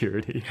private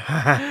security.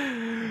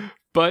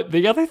 But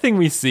the other thing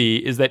we see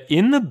is that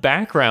in the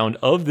background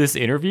of this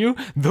interview,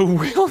 the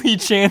Willie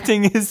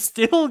chanting is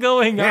still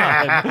going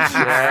on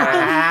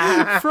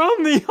from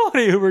the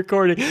audio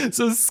recording.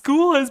 So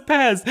school has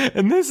passed,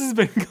 and this has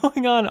been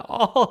going on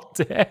all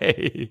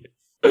day.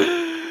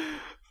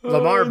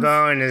 Lamar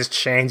Bowen is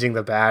changing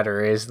the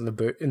batteries in the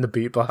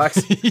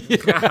beatbox.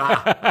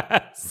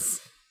 Yes.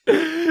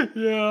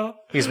 Yeah.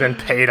 He's been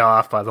paid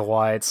off by the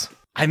Whites.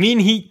 I mean,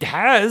 he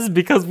has,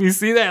 because we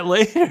see that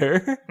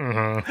later.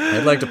 Mm-hmm.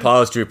 I'd like to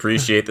pause to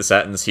appreciate the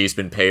sentence, he's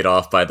been paid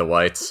off by the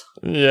Whites.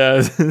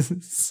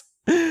 Yes.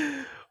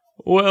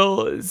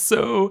 Well,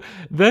 so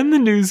then the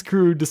news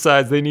crew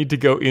decides they need to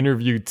go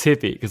interview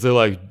Tippy, because they're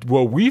like,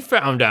 well, we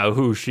found out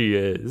who she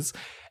is.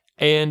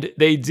 And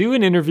they do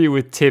an interview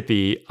with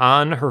Tippy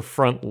on her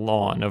front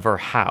lawn of her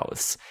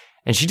house.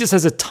 And she just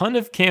has a ton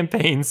of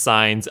campaign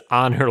signs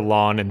on her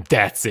lawn, and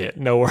that's it.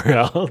 Nowhere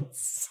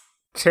else.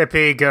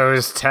 Tippy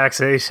goes,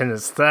 taxation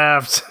is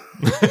theft.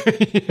 That's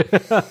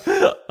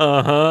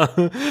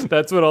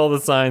what all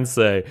the signs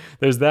say.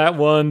 There's that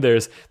one.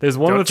 There's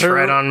one Don't with her.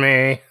 tread on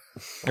me.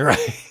 Right.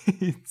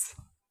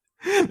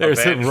 There's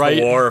Avenge right.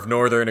 the war of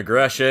northern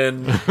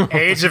aggression.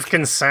 Age of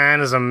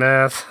consent is a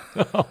myth.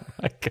 Oh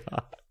my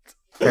god.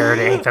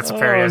 Parody. That's a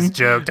parody. That's a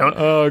joke.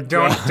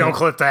 Don't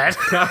clip that.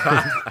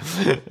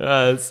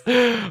 Yes.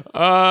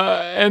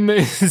 And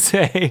they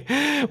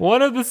say,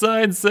 one of the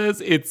signs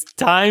says, it's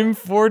time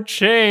for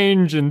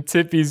change, and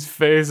Tippy's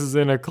face is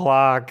in a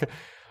clock.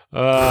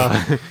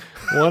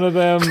 One of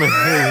them...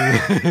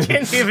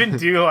 Can't even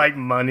do, like,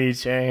 money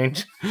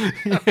change.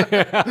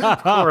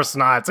 Of course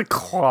not. It's a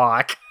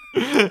clock.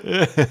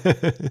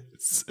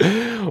 Yes.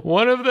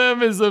 One of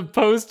them is a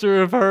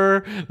poster of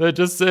her that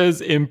just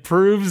says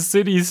improve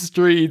city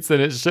streets,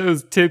 and it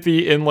shows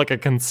Tippy in like a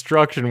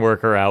construction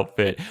worker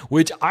outfit,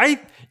 which I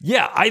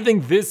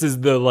think this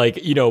is the, like,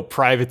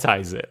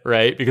 privatize it,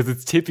 right? Because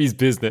it's Tippy's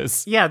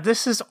business. Yeah,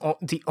 this is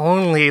the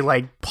only,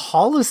 like,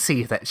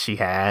 policy that she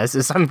has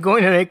is I'm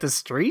going to make the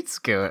streets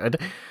good.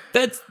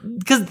 That's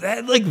because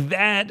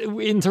that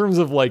in terms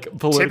of like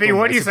political Tippy,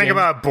 what do you think messaging-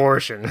 about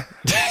abortion?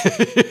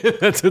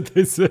 That's what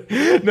they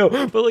say. No,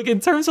 but like in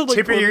terms of like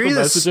Tippy, are you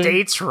the messaging,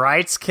 states'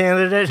 rights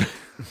candidate?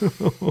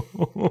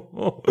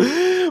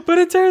 But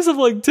in terms of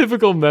like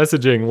typical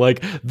messaging,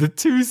 like the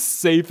two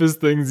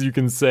safest things you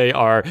can say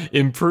are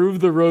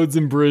improve the roads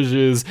and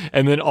bridges,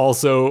 and then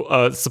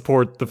also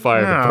support the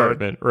fire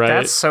department. Right?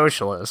 That's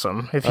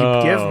socialism. If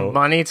you give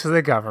money to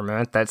the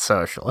government, that's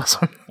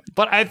socialism.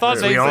 But I thought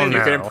they said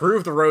You can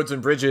improve the roads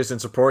and bridges and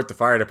support the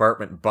fire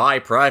department by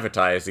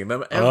privatizing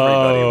them.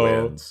 Everybody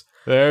wins.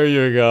 There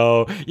you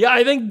go. Yeah,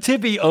 I think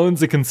Tippy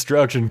owns a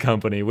construction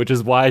company, which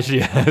is why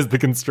she has the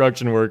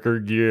construction worker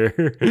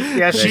gear.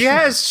 Yeah,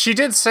 she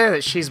did say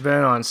that she's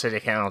been on city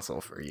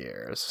council for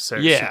years,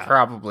 so she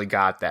probably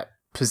got that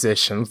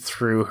position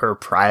through her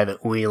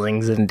private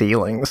wheelings and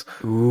dealings.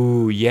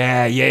 Ooh,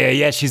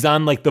 yeah. She's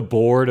on like the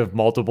board of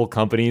multiple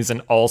companies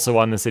and also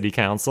on the city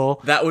council.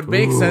 That would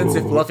make sense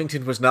if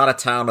Bluffington was not a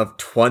town of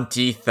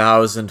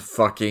 20,000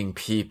 fucking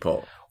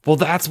people. Well,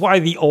 that's why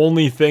the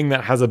only thing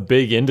that has a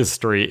big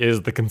industry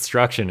is the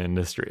construction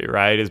industry,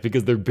 right? Is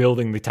because they're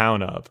building the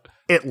town up.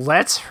 It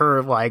lets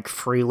her, like,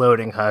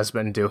 freeloading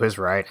husband do his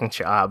writing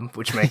job,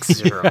 which makes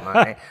zero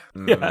money.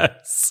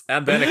 Yes.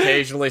 And then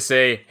occasionally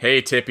say,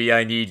 hey, Tippy,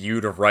 I need you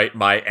to write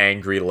my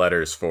angry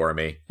letters for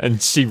me. And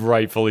she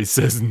rightfully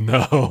says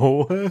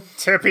no.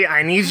 Tippy,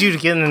 I need you to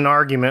get in an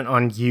argument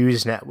on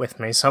Usenet with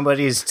me.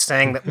 Somebody's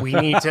saying that we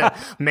need to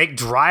make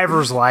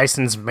driver's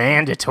license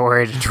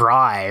mandatory to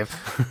drive.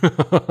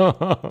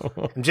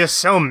 I'm just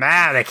so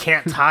mad I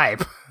can't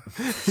type.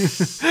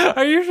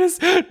 Are you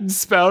just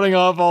spouting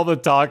off all the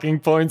talking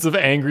points of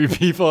angry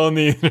people on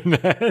the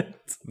internet?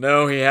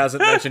 No, he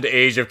hasn't mentioned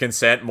age of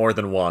consent more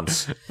than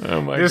once.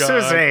 Oh my This god.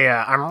 is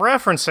I'm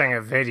referencing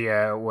a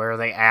video where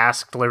they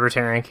asked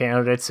libertarian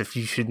candidates if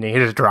you should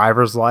need a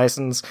driver's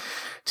license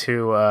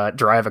to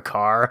drive a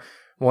car.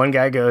 One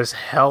guy goes,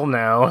 hell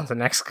no. The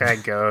next guy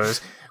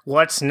goes,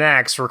 what's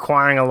next?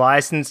 Requiring a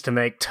license to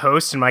make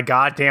toast in my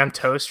goddamn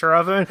toaster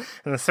oven?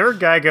 And the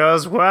third guy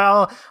goes,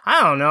 well,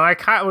 I don't know. I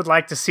kind of would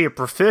like to see a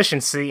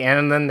proficiency.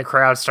 And then the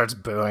crowd starts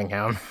booing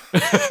him.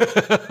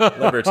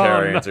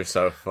 Libertarians are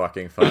so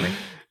fucking funny.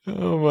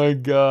 Oh my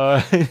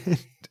god.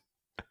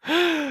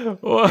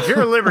 If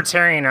you're a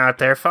libertarian out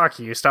there, fuck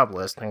you. Stop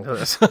listening to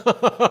this.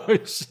 Oh,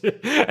 shit.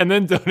 And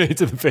then donate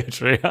to the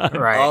Patreon.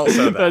 Right.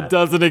 Also That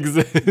doesn't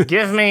exist.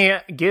 Give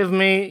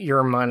me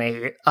your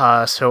money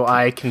so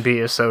I can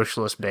be a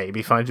socialist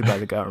baby funded by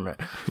the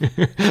government.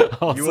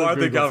 Also You are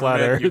the Google Flat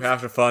government. You Earth.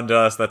 have to fund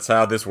us. That's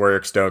how this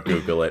works. Don't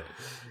Google it.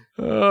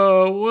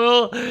 Oh,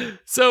 well,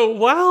 so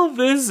while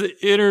this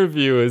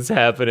interview is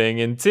happening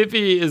and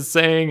Tippy is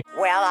saying,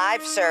 Well,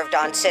 I've served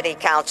on city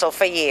council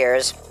for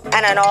years,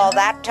 and in all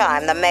that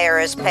time, the mayor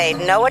has paid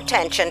no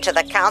attention to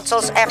the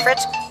council's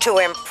efforts to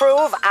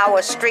improve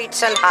our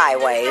streets and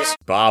highways.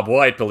 Bob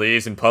White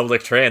believes in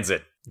public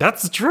transit.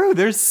 that's true.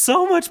 There's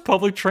so much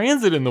public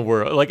transit in the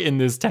world, like in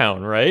this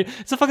town, right?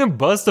 It's a fucking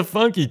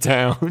bust-a-funky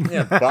town.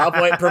 Yeah, Bob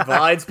White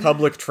provides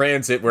public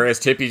transit, whereas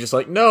Tippy's just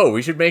like, no,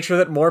 we should make sure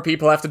that more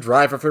people have to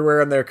drive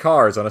everywhere in their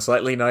cars on a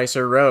slightly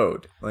nicer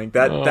road. Like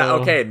that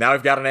okay, now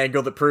we've got an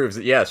angle that proves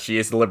that yes, she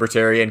is the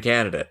libertarian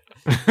candidate.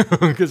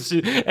 Because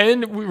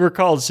and we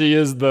recalled she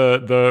is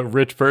the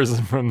rich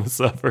person from the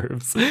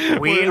suburbs.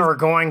 We are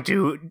going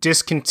to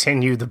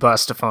discontinue the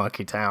bus to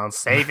Funky Town,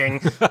 saving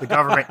the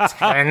government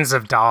tens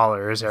of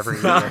dollars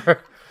every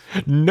year.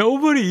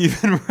 Nobody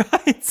even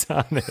rides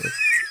on it.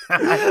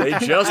 They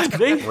just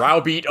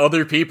browbeat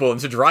other people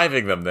into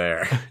driving them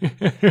there.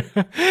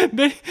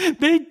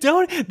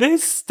 They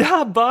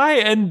stop by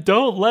and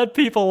don't let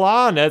people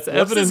on, as What's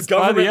evidenced this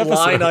by the government episode.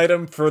 line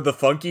item for the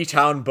Funky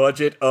Town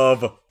budget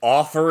of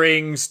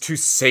offerings to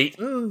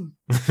Satan?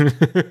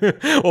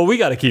 Well, we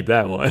got to keep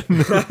that one.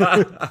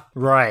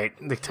 Right.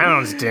 The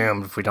town's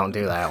doomed if we don't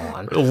do that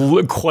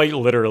one. Quite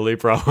literally,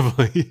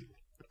 probably.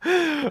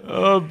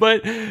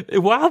 But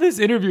while this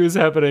interview is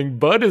happening,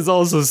 Bud is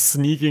also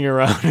sneaking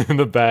around in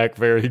the back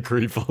very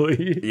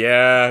creepily.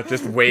 Yeah,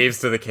 just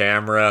waves to the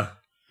camera.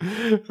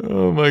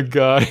 Oh my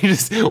god, he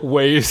just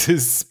waves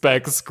his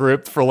spec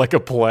script for like a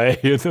play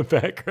in the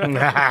background.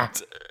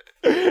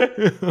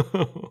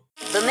 The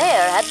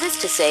mayor had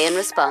this to say in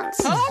response.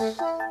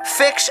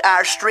 Fix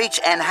our streets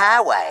and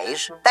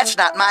highways? That's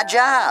not my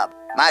job.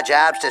 My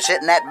job's to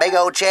sit in that big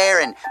old chair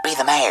and be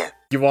the mayor.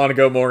 You want to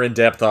go more in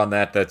depth on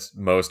that? That's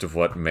most of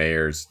what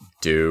mayors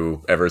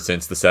do ever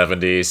since the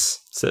 70s.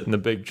 Sit in the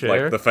big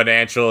chair. Like, the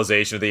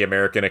financialization of the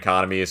American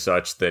economy is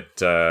such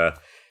that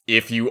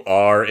if you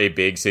are a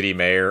big city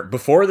mayor,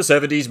 before the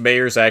 70s,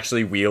 mayors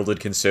actually wielded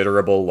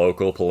considerable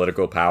local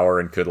political power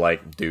and could,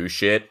 like, do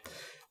shit.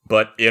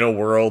 But in a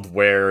world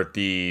where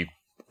the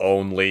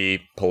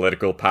only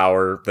political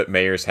power that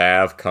mayors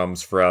have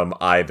comes from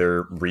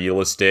either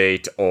real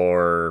estate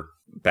or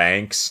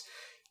banks,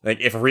 like,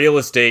 if real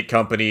estate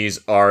companies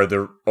are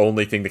the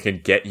only thing that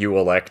can get you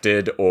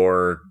elected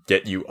or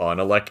get you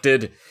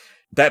unelected,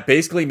 that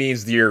basically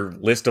means your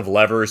list of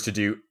levers to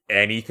do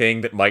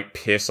anything that might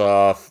piss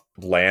off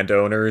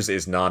landowners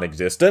is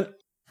non-existent.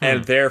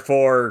 And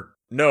therefore,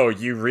 no,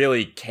 you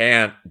really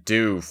can't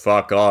do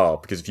fuck all.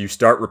 Because if you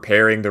start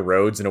repairing the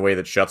roads in a way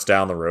that shuts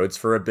down the roads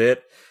for a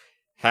bit,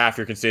 half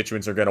your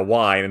constituents are going to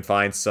whine and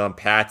find some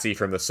patsy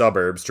from the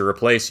suburbs to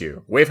replace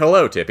you. Wave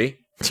hello, Tippy.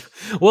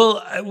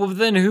 Well,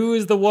 then who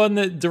is the one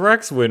that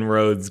directs when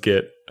roads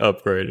get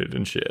upgraded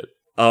and shit?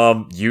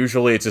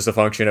 Usually it's just a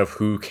function of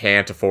who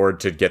can't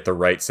afford to get the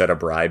right set of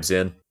bribes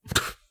in.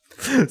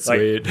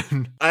 Sweet.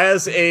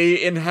 As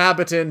a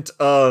inhabitant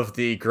of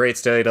the great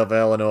state of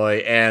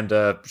Illinois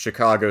and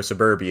Chicago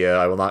suburbia,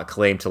 I will not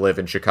claim to live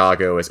in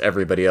Chicago as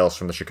everybody else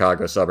from the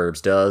Chicago suburbs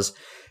does.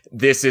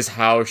 This is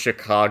how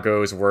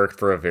Chicago's worked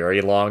for a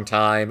very long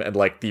time, and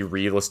like the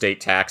real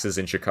estate taxes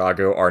in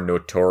Chicago are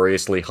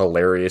notoriously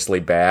hilariously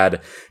bad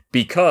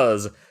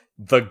because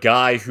the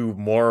guy who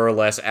more or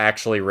less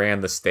actually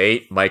ran the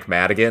state, Mike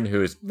Madigan,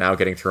 who is now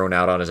getting thrown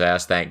out on his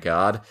ass, thank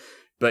God,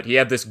 but he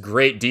had this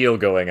great deal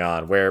going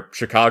on where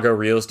Chicago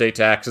real estate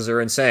taxes are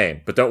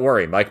insane. But don't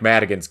worry, Mike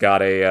Madigan's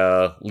got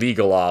a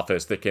legal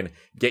office that can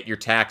get your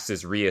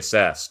taxes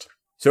reassessed.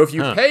 So if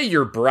you pay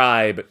your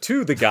bribe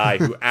to the guy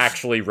who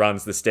actually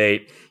runs the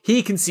state,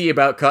 he can see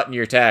about cutting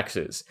your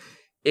taxes.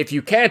 If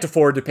you can't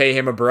afford to pay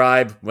him a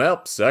bribe,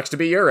 well, sucks to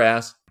be your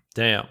ass.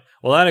 Damn.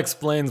 Well, that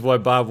explains why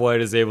Bob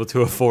White is able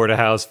to afford a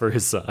house for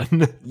his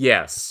son.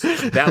 Yes,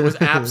 that was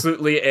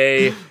absolutely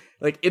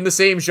in the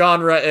same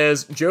genre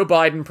as Joe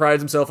Biden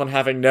prides himself on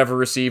having never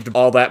received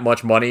all that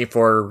much money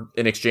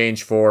in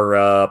exchange for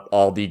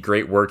all the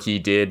great work he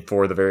did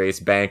for the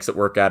various banks that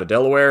work out of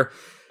Delaware.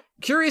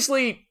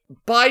 Curiously,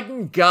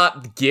 Biden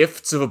got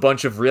gifts of a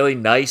bunch of really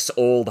nice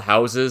old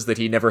houses that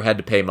he never had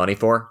to pay money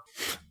for.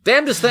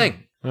 Damnedest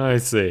thing. I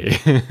see.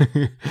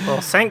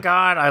 Well, thank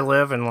God I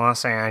live in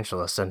Los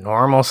Angeles, a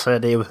normal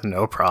city with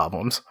no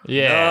problems.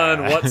 Yeah.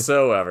 None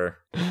whatsoever.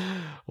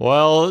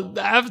 Well,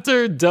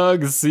 after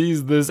Doug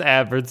sees this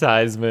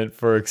advertisement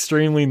for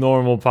extremely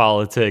normal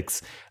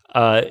politics,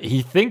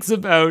 he thinks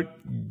about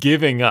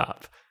giving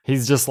up.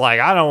 He's just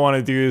like, I don't want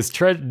to do this.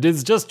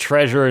 It's just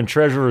Treasurer, and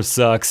Treasurer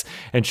sucks.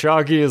 And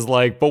Chalky is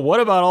like, but what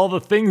about all the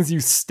things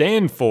you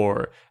stand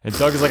for? And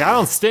Doug is like, I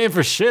don't stand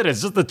for shit.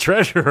 It's just the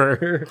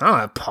Treasurer. I don't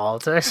have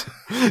politics.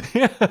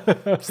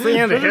 It's the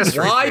end of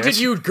history. Why did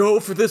you go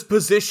for this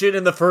position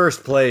in the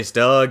first place,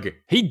 Doug?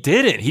 He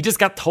didn't. He just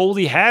got told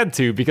he had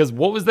to because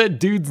what was that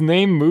dude's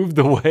name moved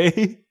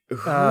away?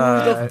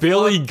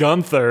 Billy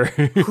Gunther.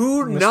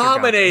 Who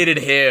nominated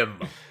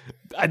him?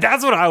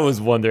 That's what I was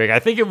wondering. I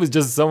think it was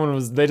just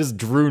they just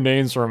drew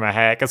names from a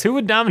hat. Because who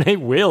would nominate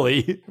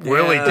Willie?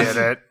 Willie did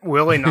it.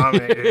 Willie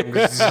nominated him.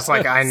 It's just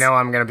like, I know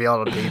I'm going to be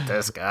able to beat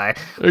this guy.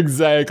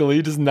 Exactly.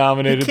 He just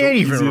nominated He can't the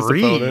even easiest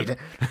read. opponent.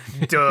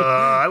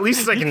 Duh. At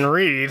least I can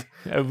read.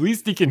 At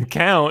least he can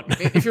count.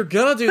 If you're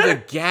gonna do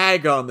the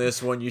gag on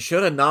this one, you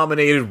should have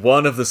nominated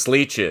one of the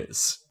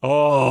Sleeches.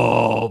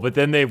 Oh, but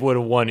then they would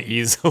have won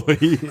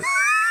easily.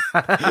 They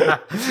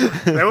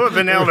would have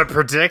been able to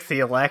predict the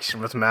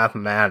election with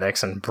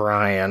mathematics and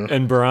Brian.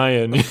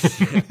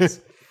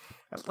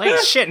 Like,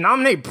 shit,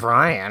 nominate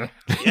Brian.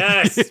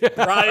 Yes,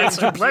 Brian's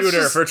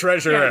computer for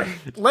treasurer.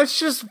 Yeah, let's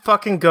just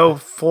fucking go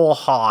full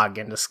hog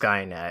into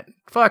Skynet.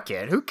 Fuck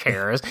it, who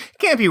cares? It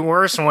can't be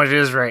worse than what it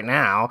is right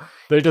now.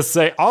 They just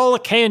say, all the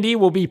candy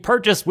will be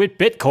purchased with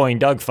Bitcoin,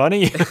 Doug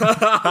Funny.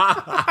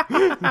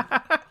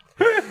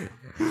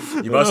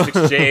 You must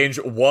exchange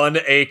 1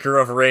 acre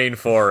of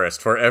rainforest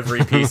for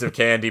every piece of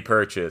candy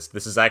purchased.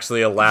 This is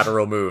actually a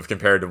lateral move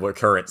compared to what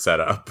current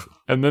setup.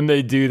 And then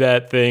they do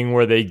that thing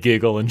where they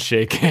giggle and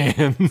shake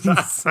hands.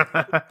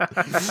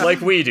 Like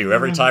we do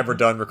every time we're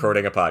done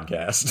recording a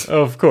podcast.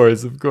 Of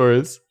course.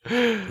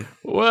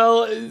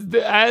 Well,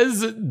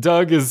 as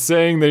Doug is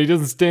saying that he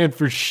doesn't stand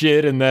for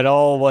shit and that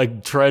all,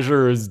 like,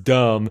 treasure is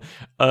dumb,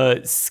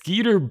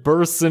 Skeeter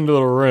bursts into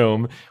the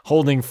room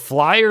holding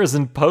flyers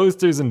and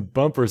posters and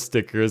bumper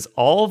stickers,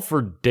 all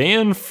for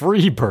Dan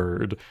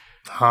Freebird.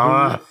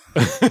 Huh?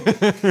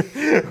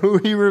 Who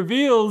he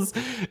reveals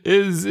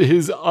is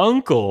his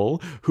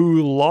uncle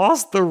who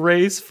lost the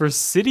race for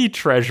city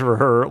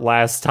treasurer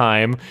last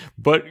time.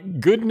 But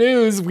good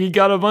news, we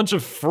got a bunch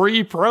of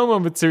free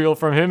promo material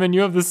from him and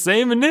you have the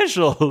same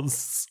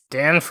initials.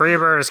 Dan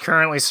Freebird is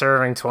currently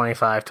serving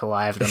 25 to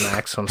life in a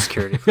maximum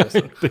security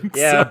prison.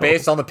 Yeah, so.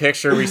 Based on the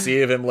picture we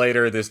see of him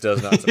later, this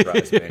does not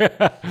surprise me.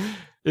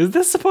 Is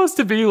this supposed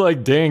to be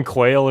like Dan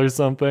Quayle or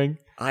something?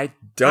 I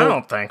I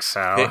don't think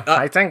so.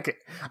 I think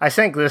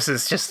this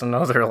is just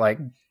another like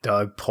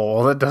Doug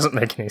poll that doesn't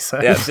make any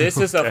sense. Yeah, this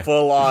is a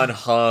full-on,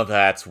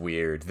 that's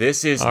weird.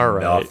 This is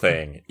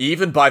nothing.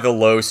 Even by the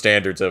low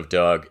standards of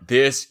Doug,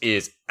 this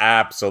is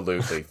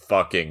absolutely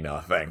fucking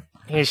nothing.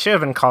 He should have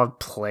been called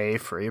Play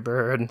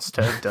Freebird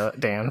instead of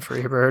Dan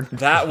Freebird.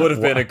 That would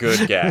have been a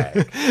good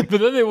gag.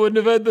 But then they wouldn't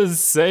have had the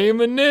same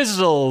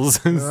initials.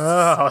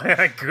 Oh,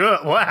 yeah,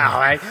 good. Wow,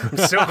 I'm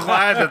so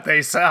glad that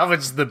they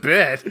salvaged the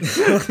bit.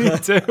 Me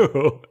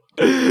too.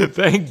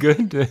 Thank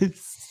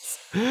goodness.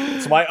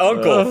 It's my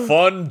uncle,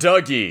 Fun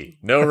Dougie.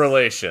 No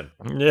relation.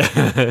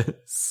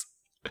 Yes.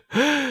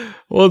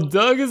 Well,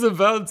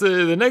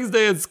 the next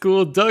day at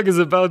school, Doug is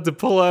about to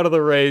pull out of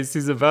the race.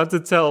 He's about to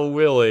tell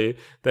Willie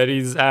that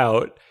he's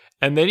out.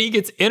 And then he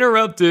gets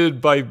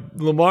interrupted by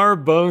Lamar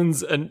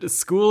Bones and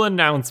school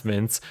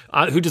announcements,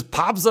 who just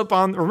pops up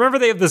on. Remember,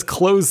 they have this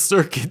closed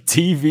circuit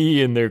TV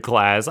in their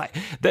class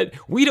that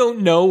we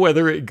don't know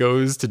whether it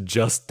goes to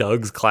just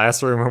Doug's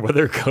classroom or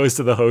whether it goes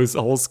to the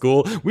whole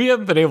school. We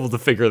haven't been able to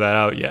figure that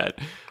out yet.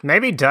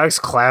 Maybe Doug's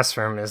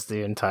classroom is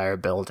the entire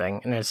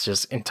building, and it's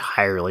just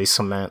entirely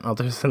cement.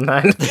 Other than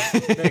that,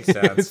 makes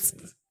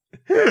sense.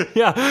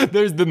 Yeah,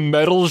 there's the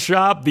metal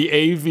shop, the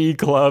AV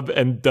club,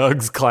 and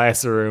Doug's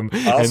classroom.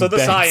 Also the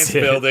science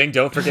building.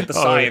 Don't forget the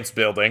science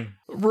building.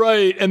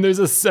 Right, and there's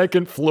a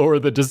second floor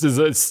that just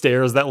is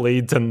stairs that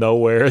lead to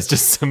nowhere. It's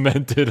just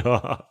cemented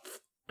off.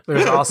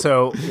 There's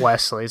also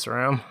Wesley's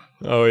room.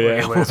 Oh, yeah.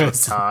 Where he lives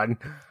with Todd.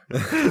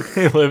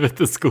 They live at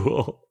the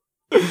school.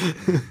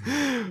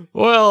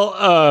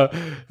 Well,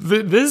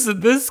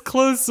 this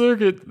closed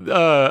circuit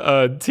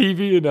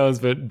TV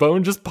announcement,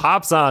 Bone just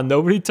pops on.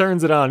 Nobody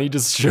turns it on. He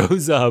just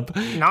shows up.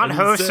 Not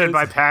hosted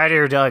by Patty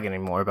or Doug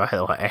anymore, by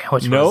the way,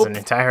 which was an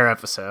entire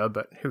episode,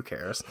 but who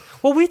cares?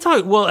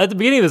 Well, at the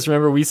beginning of this,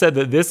 remember, we said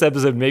that this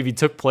episode maybe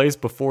took place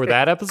before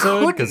that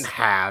episode? Couldn't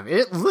have.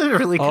 It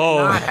literally could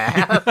not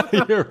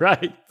have. You're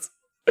right.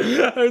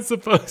 I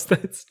suppose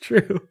that's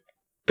true.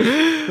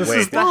 This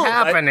is the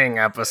happening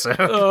episode.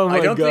 Oh my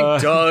I don't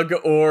God. think Doug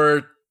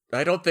or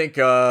I don't think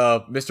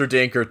Mr.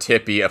 Dink or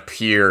Tippy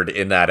appeared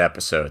in that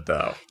episode,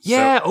 though.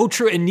 Yeah,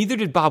 true, and neither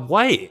did Bob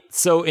White.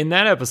 So in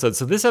that episode,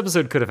 this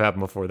episode could have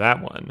happened before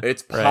that one.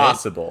 It's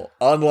possible.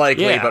 Right?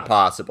 Unlikely, but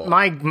possible.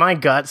 My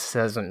gut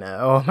says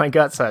no. My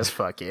gut says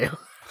fuck you.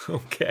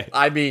 Okay.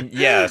 I mean,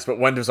 yes, but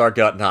when does our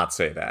gut not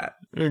say that?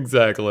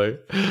 Exactly.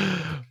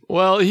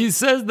 Well, he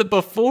says that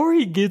before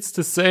he gets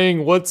to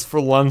saying what's for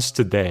lunch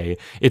today,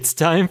 it's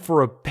time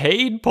for a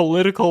paid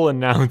political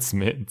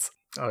announcement.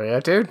 Oh, yeah,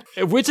 dude?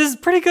 Which is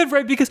pretty good,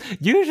 right? Because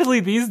usually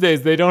these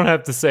days they don't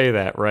have to say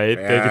that, right?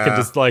 Yeah.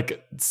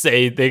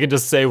 They can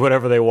just say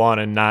whatever they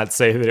want and not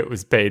say that it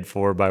was paid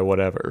for by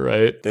whatever,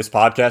 right? This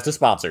podcast is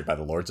sponsored by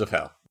the Lords of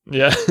Hell.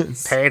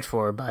 Yes. Paid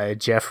for by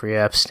Jeffrey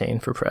Epstein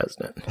for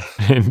president.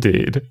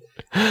 Indeed.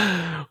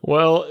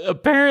 Well,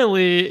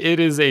 apparently it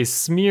is a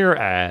smear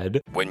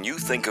ad. When you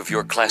think of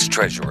your class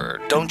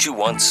treasurer, don't you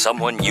want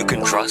someone you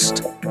can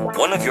trust?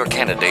 One of your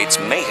candidates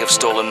may have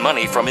stolen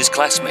money from his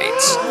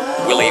classmates.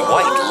 Willie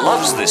White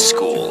loves this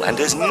school and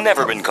has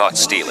never been caught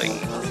stealing.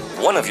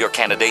 One of your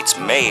candidates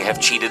may have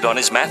cheated on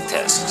his math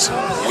tests.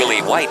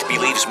 Willie White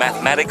believes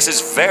mathematics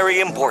is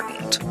very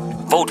important.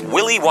 Vote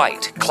Willie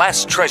White,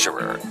 class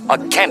treasurer, a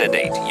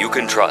candidate you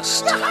can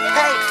trust. Paid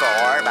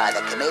for by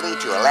the committee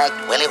to elect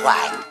Willie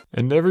White.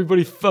 And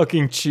everybody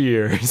fucking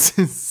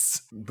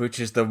cheers. Which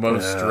is the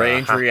most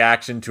strange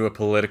reaction to a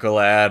political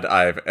ad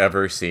I've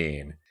ever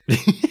seen.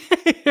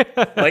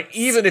 Like,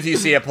 even if you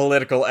see a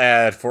political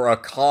ad for a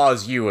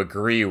cause you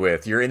agree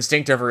with, your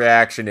instinctive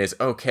reaction is,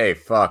 okay,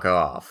 fuck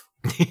off.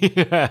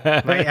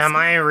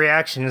 My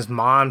reaction is,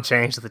 Mom,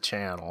 change the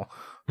channel.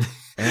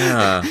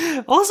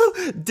 Yeah. Also,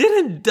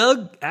 didn't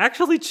Doug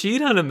actually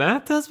cheat on a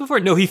math test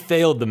before? No, he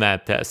failed the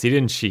math test. He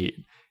didn't cheat.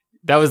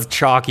 That was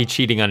Chalky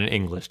cheating on an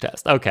English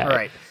test. Okay.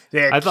 Right.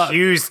 They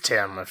accused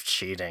him of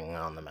cheating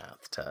on the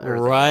math test.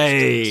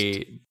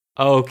 Right.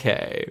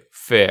 Okay.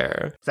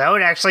 Fair. That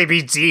would actually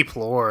be deep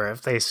lore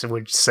if they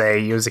would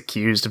say he was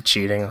accused of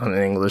cheating on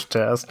an English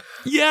test.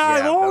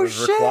 Yeah. Oh,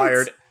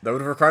 shit. That would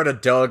have required a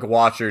Doug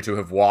watcher to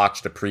have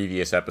watched a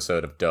previous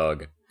episode of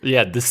Doug.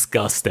 Yeah,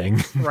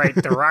 disgusting. Right,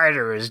 the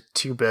writer is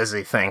too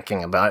busy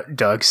thinking about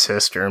Doug's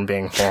sister and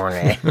being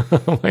horny.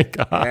 Oh my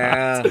god.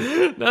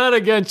 Yeah. Not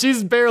again.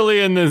 She's barely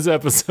in this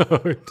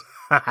episode.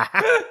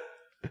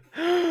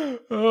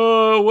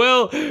 Oh,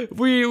 well,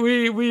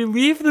 we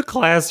leave the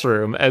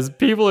classroom as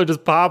people are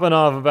just popping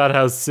off about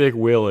how sick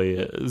Willie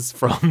is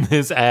from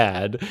this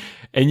ad.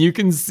 And you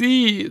can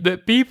see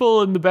that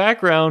people in the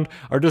background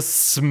are just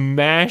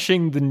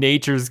smashing the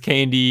Nature's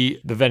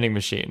Candy, the vending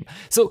machine.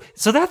 So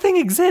that thing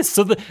exists.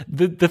 So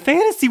the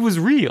fantasy was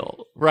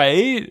real,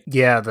 right?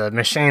 Yeah, the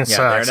machine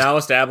sucks. They're now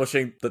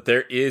establishing that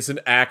there is an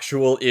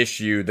actual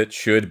issue that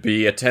should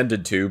be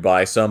attended to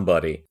by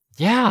somebody.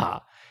 Yeah.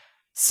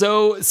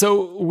 So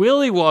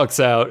Willie walks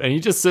out and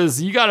he just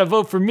says, "You gotta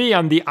vote for me,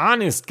 I'm the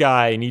honest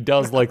guy." And he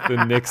does like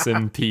the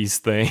Nixon peace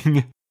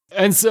thing.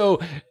 And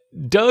so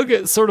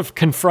Doug sort of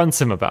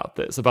confronts him about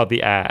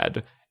the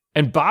ad.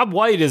 And Bob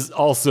White is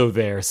also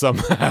there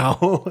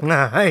somehow.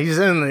 Nah, he's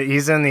in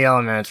the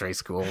elementary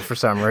school for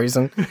some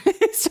reason.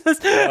 He's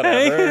just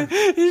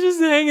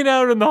hanging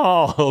out in the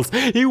halls.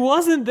 He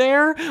wasn't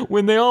there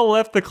when they all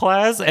left the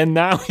class, and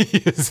now he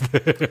is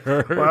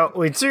there. Well,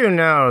 we do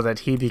know that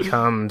he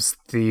becomes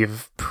the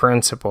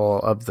principal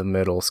of the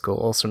middle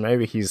school, so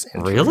maybe he's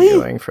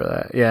interviewing for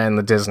that. Yeah, in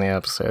the Disney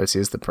episodes,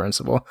 he's the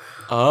principal.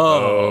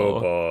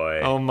 Oh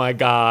boy. Oh my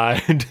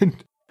god.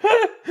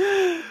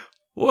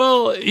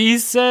 Well, he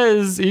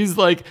says, he's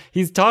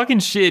talking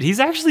shit. He's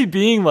actually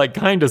being like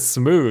kind of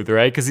smooth,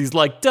 right? Because he's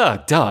like,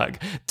 Doug,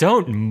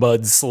 don't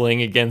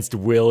mudsling against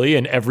Willie,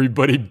 and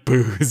everybody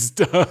boos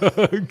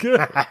Doug.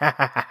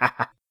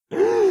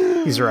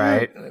 He's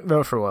right.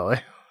 Vote for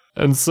Willie.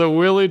 And so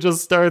Willie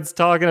just starts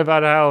talking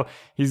about how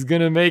he's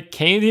going to make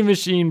candy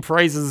machine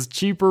prices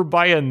cheaper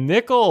by a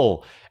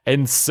nickel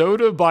and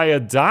soda by a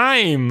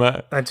dime.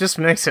 That just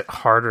makes it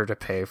harder to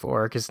pay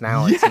for because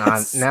now it's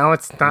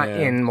not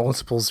in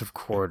multiples of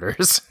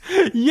quarters.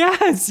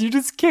 Yes, you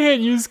just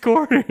can't use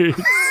quarters.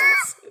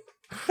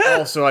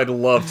 Also, I'd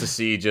love to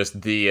see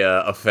just the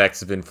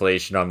effects of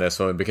inflation on this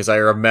one, because I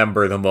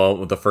remember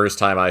the first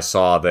time I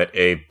saw that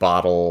a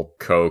bottle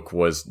Coke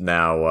was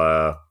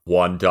now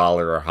 $1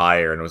 or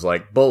higher, and was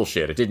like,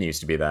 bullshit, it didn't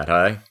used to be that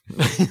high.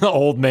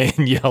 Old man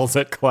yells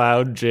at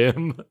cloud,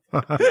 Jim.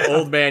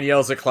 Old man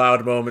yells at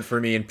cloud moment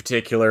for me in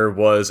particular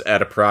was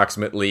at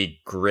approximately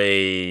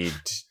grade...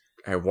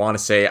 I want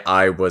to say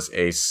I was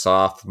a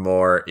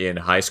sophomore in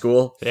high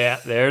school. Yeah,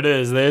 there it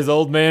is. There's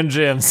old man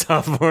Jim,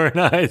 sophomore in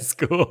high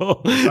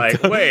school.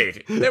 Like,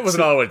 wait, it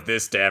wasn't always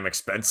this damn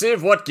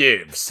expensive. What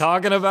gives?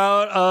 Talking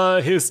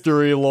about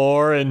history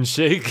lore and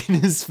shaking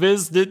his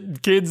fist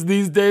at kids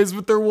these days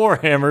with their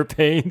Warhammer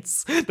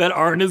paints that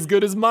aren't as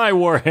good as my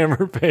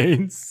Warhammer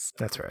paints.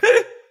 That's right.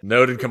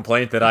 Noted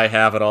complaint that I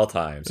have at all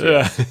times.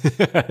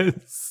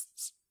 Yes.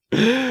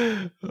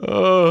 Yeah.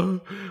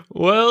 Oh,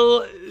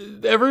 well,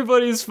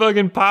 everybody's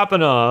fucking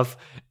popping off,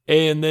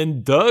 and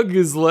then Doug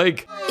is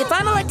like, if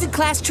I'm elected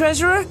class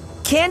treasurer,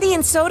 candy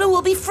and soda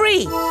will be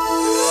free.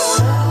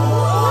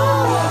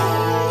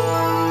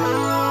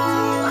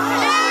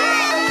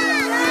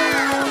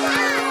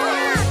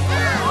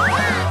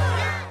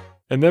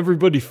 And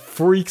everybody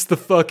freaks the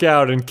fuck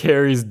out and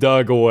carries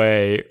Doug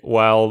away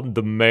while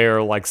the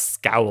mayor, like,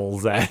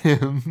 scowls at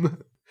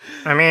him.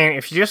 I mean,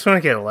 if you just want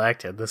to get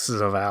elected, this is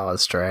a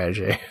valid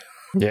strategy.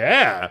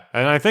 Yeah,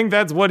 and I think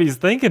that's what he's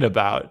thinking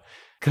about.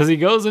 Because he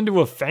goes into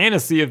a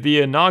fantasy of the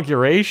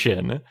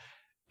inauguration,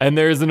 and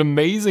there's an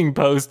amazing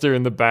poster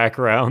in the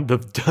background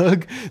of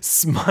Doug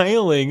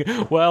smiling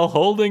while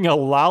holding a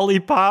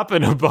lollipop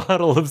and a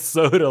bottle of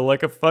soda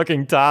like a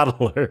fucking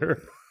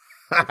toddler.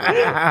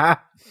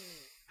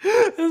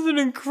 There's an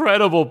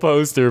incredible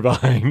poster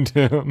behind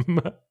him.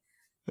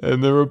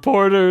 And the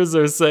reporters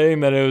are saying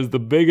that it was the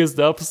biggest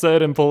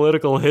upset in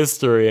political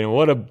history, and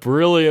what a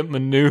brilliant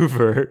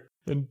maneuver.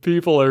 And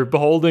people are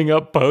holding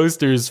up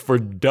posters for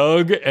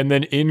Doug and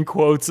then in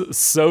quotes,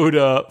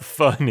 soda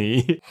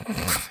funny.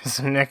 His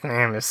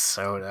nickname is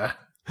Soda.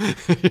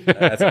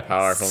 That's a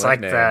powerful it's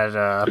nickname. Like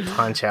that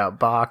Punch-Out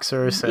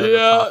boxer,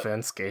 Soda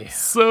Popinski.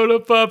 Soda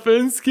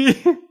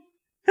Popinski.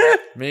 I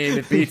mean,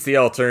 it beats the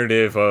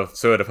alternative of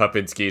Soda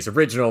Popinski's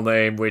original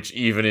name, which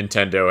even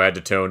Nintendo had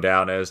to tone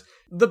down as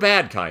the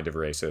bad kind of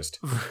racist.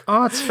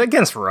 Oh, it's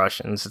against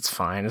Russians. It's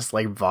fine. It's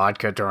like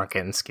Vodka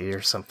Drunkinsky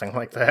or something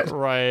like that.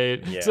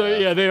 Right. Yeah. So,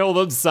 yeah, they hold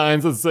up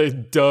signs that say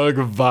Doug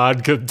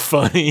Vodka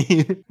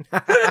Funny.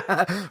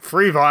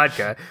 Free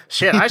vodka.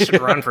 Shit, I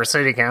should run for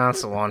city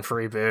council on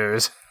free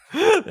booze.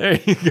 There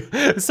you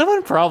go.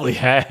 Someone probably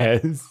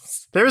has.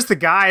 There's the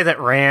guy that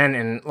ran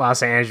in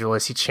Los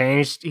Angeles.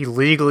 He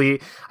legally,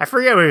 I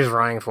forget what he was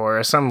running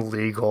for, some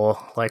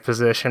legal like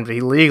position, but he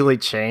legally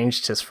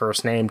changed his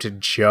first name to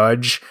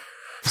Judge.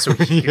 So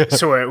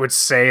so it would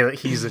say that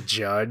he's a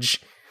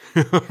judge.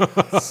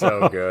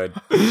 So good.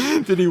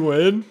 Did he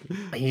win?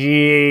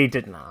 He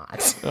did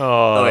not.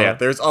 Oh yeah,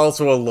 there's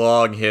also a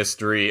long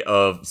history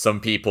of some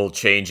people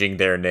changing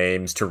their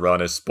names to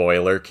run as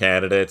spoiler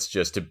candidates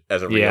just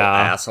as a real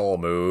asshole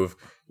move.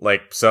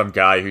 Like some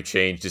guy who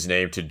changed his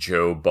name to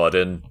Joe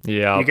Budden.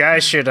 Yeah. You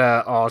guys should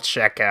all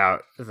check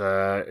out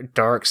the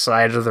Dark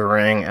Side of the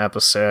Ring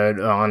episode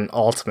on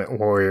Ultimate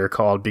Warrior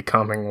called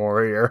Becoming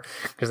Warrior,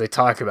 because they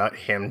talk about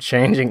him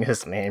changing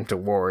his name to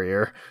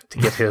Warrior to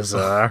get his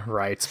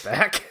rights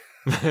back.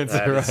 That's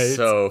That right. is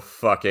so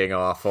fucking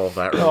awful.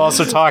 That They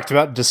also talked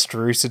about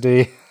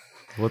destrucity.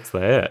 What's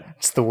that?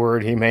 It's the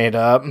word he made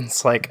up.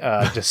 It's like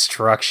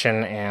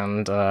destruction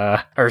and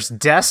or it's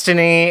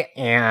destiny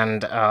and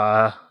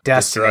destiny.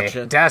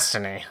 Destruction?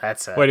 Destiny.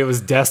 That's it. Wait, it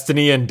was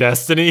Destiny and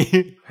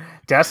Destiny?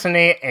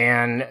 Destiny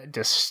and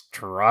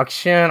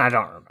destruction. I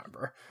don't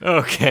remember.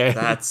 Okay.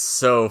 That's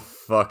so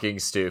fucking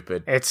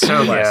stupid. It's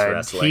so Less good.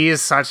 wrestling. He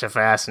is such a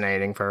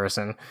fascinating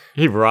person.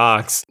 He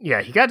rocks.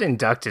 Yeah, he got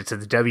inducted to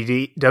the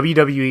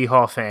WWE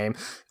Hall of Fame,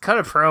 cut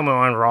a promo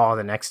on Raw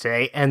the next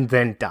day, and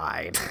then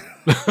died.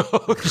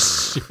 Oh,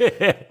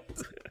 shit.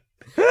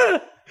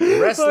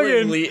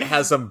 Wrestling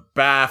has some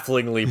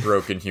bafflingly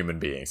broken human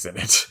beings in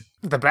it.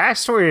 The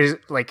backstory is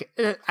like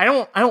I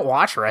don't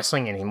watch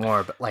wrestling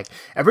anymore, but like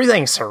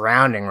everything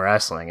surrounding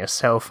wrestling is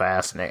so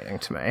fascinating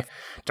to me.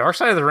 Dark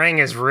Side of the Ring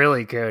is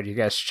really good. You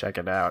guys should check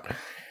it out.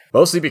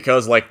 Mostly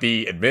because like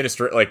the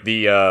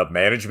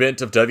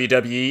management of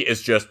WWE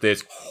is just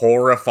this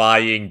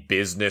horrifying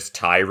business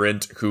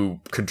tyrant who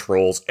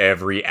controls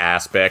every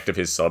aspect of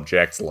his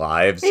subjects'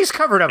 lives. He's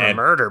covered up a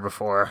murder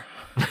before.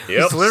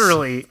 Yep.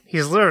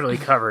 He's literally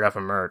covered up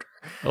a murder.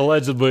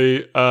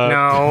 Allegedly.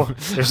 No,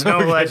 there's no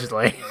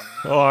allegedly.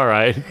 All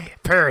right.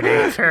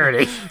 Parody.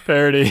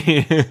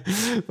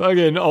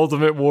 Fucking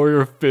Ultimate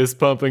Warrior fist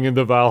pumping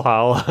into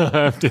Valhalla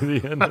after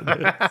the end of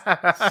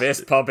this.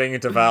 Fist pumping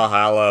into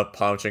Valhalla,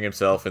 punching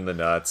himself in the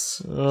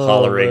nuts,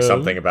 hollering man.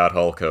 something about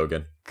Hulk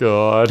Hogan.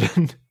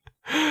 God.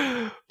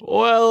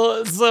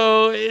 Well,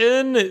 so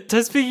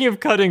speaking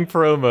of cutting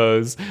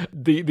promos,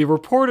 the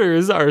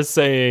reporters are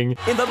saying,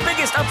 In the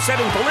biggest upset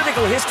in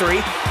political history,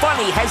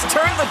 Funny has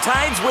turned the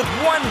tides with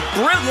one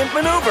brilliant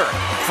maneuver.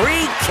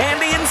 Free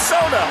candy and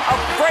soda, a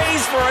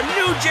phrase for a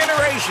new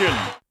generation.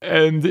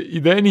 and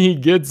then he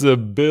gets a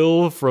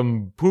bill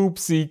from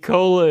Poopsie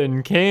Cola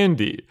and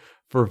Candy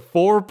for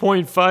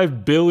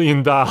 $4.5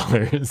 billion.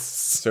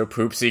 So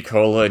Poopsie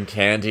Cola and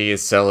Candy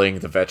is selling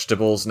the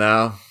vegetables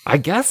now? I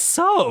guess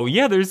so.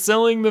 Yeah, they're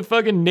selling the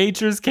fucking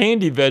Nature's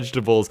Candy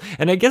vegetables.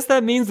 And I guess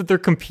that means that they're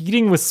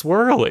competing with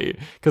Swirly,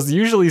 because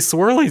usually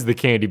Swirly's the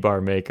candy bar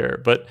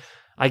maker. But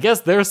I guess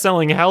they're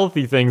selling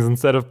healthy things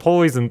instead of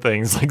poison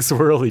things like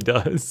Swirly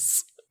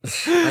does.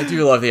 I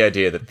do love the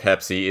idea that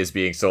Pepsi is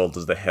being sold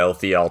as the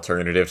healthy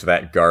alternative to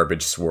that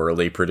garbage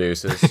Swirly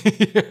produces.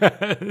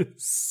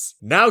 Yes.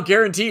 Now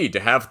guaranteed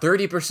to have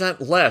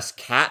 30% less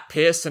cat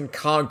piss and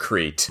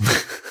concrete.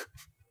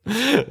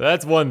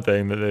 That's one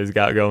thing that he's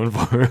got going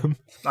for him.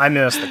 I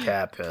miss the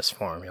cat piss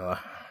formula.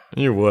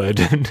 You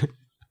would.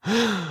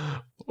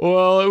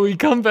 Well, we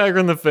come back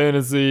from the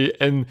fantasy,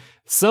 and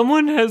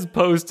someone has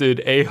posted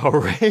a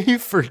Hooray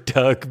for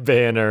Doug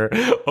banner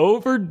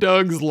over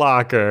Doug's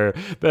locker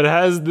that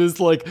has this,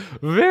 like,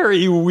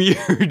 very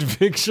weird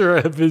picture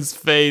of his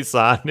face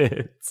on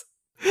it.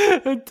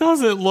 It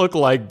doesn't look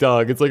like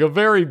Doug. It's like a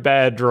very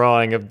bad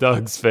drawing of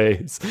Doug's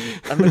face.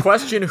 And the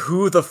question,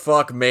 who the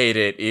fuck made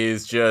it,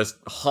 is just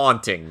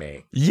haunting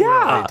me.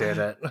 Yeah. They did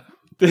it.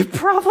 It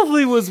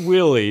probably was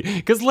Willie,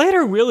 because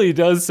later Willie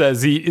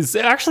says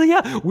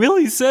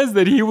Willie says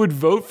that he would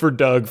vote for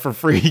Doug for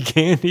free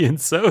candy and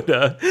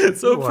soda,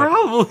 so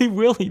probably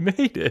Willie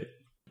made it.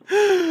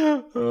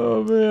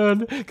 Oh man,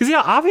 because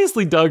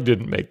obviously Doug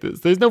didn't make this.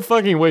 There's no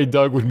fucking way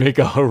Doug would make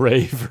a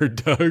hooray for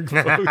Doug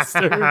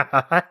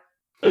poster.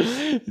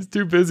 He's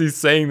too busy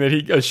saying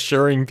that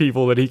assuring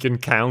people that he can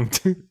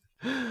count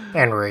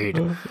and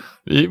read.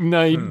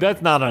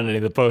 That's not on any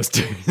of the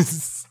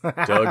posters.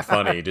 Doug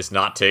Funny does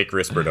not take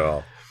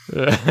Risperdal.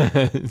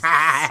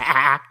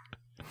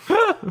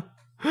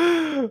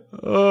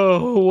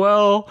 Oh,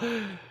 well,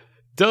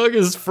 Doug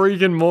is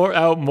freaking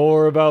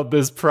more about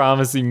this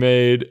promise he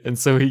made, and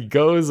so he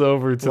goes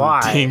over to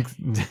the Dinks.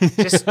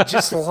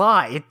 just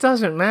lie. It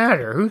doesn't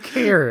matter. Who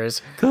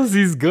cares? Because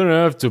he's gonna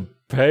have to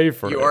pay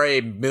for it. You are a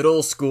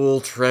middle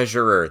school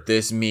treasurer.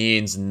 This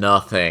means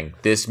nothing.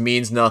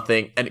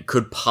 And it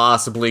could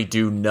possibly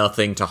do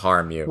nothing to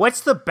harm you.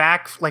 What's the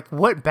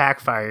what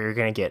backfire you're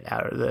gonna get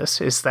out of this?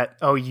 Is that,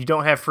 you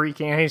don't have free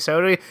candy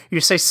soda?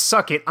 You say,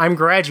 suck it, I'm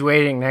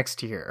graduating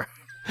next year.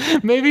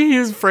 Maybe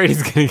he's afraid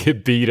he's gonna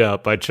get beat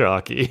up by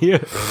Chalky. He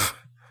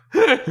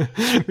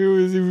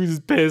was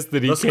pissed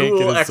that he can't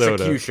get a soda.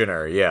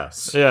 Executioner,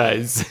 yes.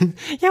 Yeah,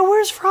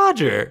 where's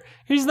Roger?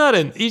 He's not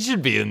in. He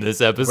should be in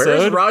this episode.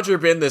 Where's Roger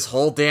been this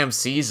whole damn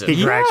season?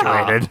 He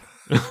graduated.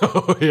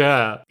 Oh,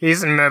 yeah.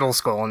 He's in middle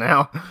school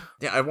now.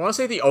 Yeah, I want to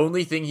say the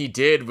only thing he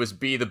did was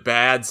be the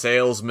bad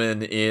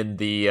salesman in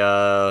the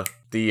Mr.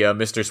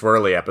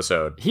 Swirly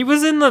episode. He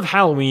was in the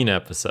Halloween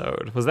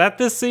episode. Was that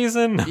this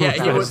season? No, yeah,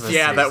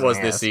 that was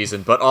this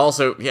season. But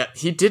also,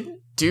 he didn't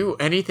do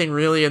anything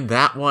really in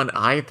that one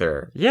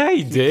either. Yeah,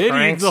 he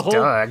did.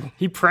 Doug.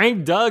 He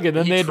pranked Doug, and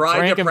then they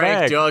tried to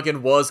prank Doug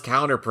and was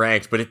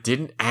counter-pranked, but it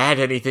didn't add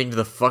anything to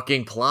the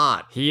fucking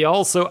plot. He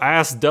also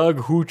asked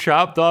Doug who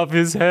chopped off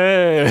his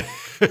head.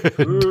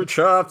 Who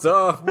chopped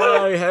off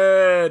my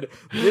head?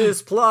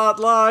 This plot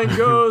line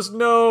goes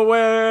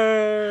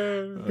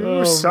nowhere.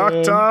 Who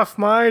sucked off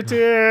my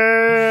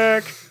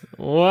dick?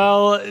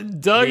 Well,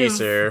 Doug is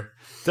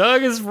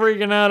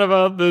freaking out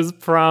about this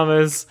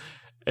promise.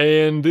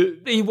 And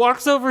he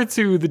walks over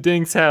to the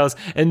Dink's house,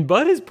 and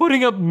Bud is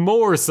putting up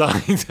more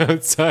signs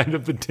outside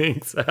of the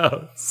Dink's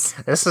house.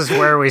 This is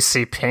where we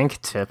see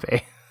Pink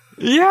Tippy.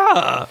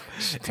 Yeah.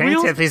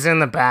 Pink Tippy's in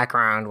the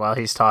background while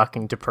he's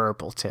talking to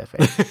Purple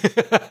Tippy.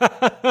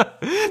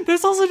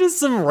 There's also just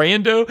some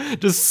rando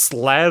just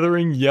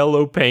slathering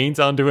yellow paint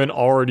onto an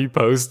already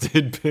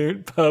posted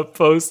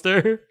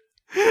poster.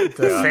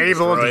 The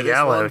fabled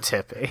yellow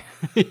Tippy.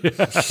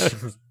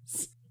 Yes.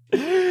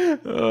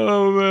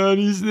 Oh man,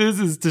 this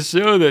is to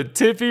show that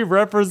Tippy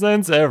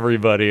represents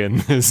everybody in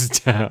this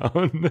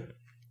town.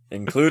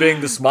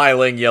 Including the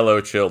smiling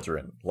yellow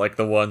children, like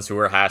the ones who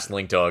were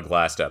hassling Doug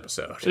last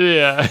episode.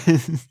 Yeah.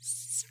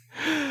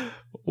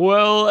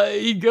 Well,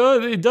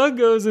 Doug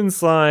goes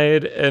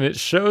inside, and it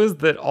shows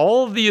that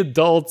all of the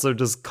adults are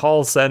just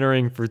call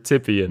centering for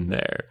Tippy in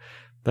there.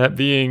 That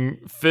being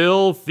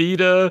Phil,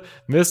 Theta,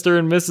 Mr.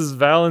 and Mrs.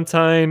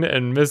 Valentine,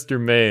 and Mr.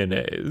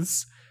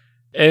 Mayonnaise.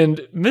 And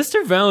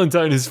Mr.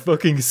 Valentine is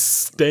fucking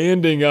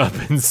standing up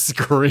and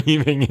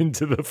screaming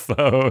into the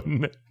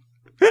phone.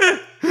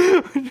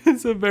 Which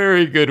is a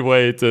very good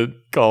way to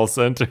call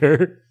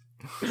center.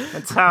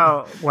 That's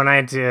how, when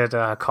I did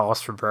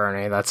calls for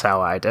Bernie, that's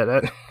how I did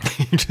it.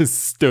 He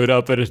just stood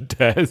up at a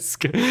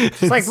desk.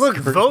 It's like, look,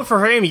 vote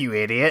for him, you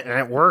idiot. And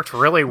it worked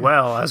really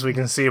well, as we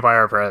can see by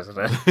our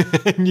president.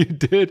 And you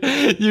did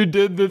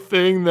the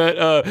thing that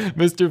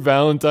Mr.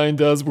 Valentine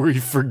does where he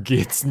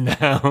forgets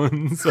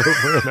nouns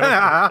over and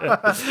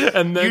over.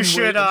 And then you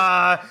should,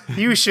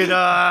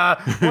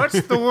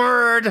 what's the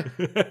word?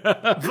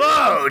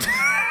 Vote!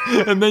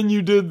 And then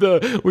you did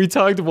we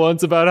talked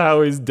once about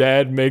how his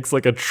dad makes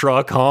like a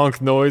truck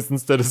honk noise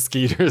instead of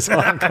Skeeter's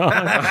honk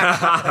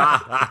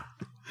honk.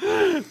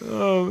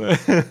 Oh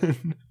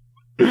man.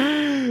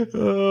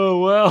 Oh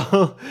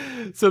well.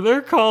 So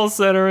they're call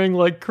centering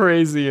like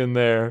crazy in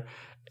there.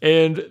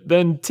 And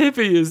then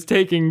Tippy is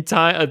taking a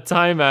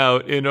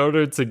timeout in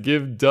order to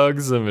give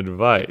Doug some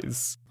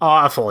advice.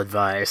 Awful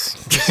advice.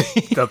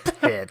 The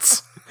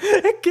pits.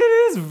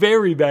 It is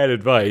very bad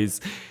advice.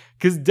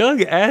 Because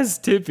Doug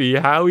asked Tippy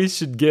how he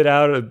should get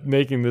out of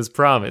making this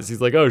promise.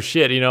 He's like, oh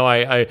shit,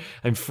 I'm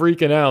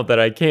freaking out that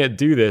I can't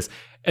do this.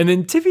 And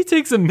then Tippy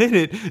takes a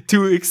minute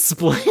to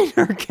explain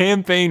her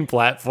campaign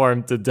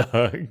platform to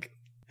Doug.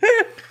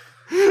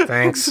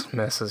 Thanks,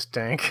 Mrs.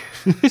 Dink.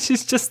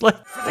 She's just like...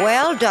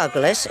 Well,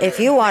 Douglas, if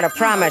you want to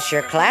promise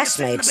your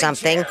classmates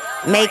something,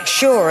 make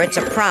sure it's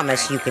a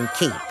promise you can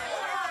keep.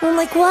 Well,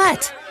 like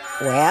what?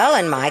 Well,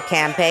 in my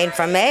campaign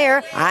for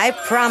mayor, I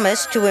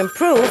promised to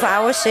improve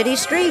our city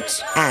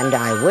streets, and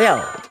I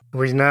will.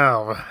 We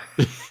know.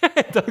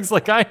 Doug's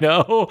like, I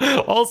know.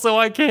 Also,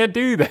 I can't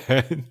do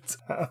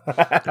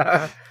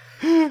that.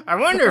 I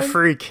wonder if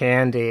free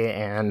candy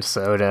and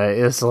soda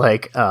is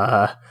like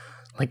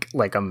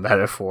like a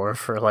metaphor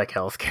for like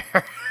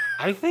healthcare.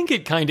 I think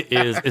it kind of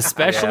is,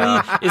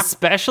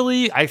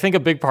 especially I think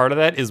a big part of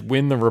that is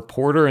when the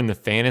reporter in the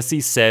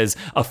fantasy says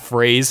a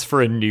phrase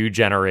for a new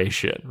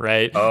generation,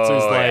 right? Oh, so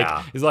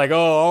he's like, oh,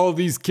 all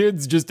these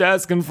kids just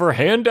asking for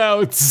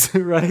handouts,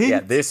 right? Yeah,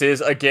 this is,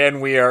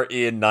 again, we are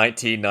in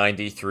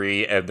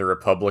 1993, and the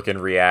Republican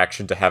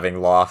reaction to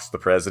having lost the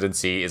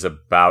presidency is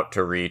about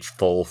to reach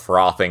full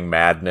frothing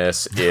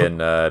madness in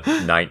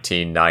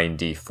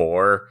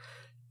 1994.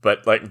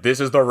 But, like,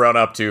 this is the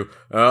run-up to,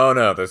 oh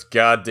no, those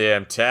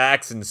goddamn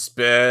tax and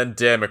spend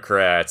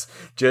Democrats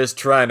just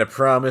trying to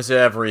promise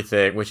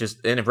everything, which is,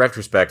 in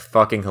retrospect,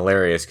 fucking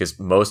hilarious, because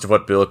most of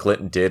what Bill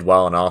Clinton did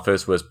while in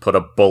office was put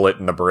a bullet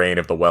in the brain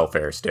of the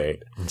welfare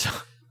state.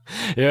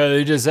 Yeah,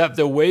 they just have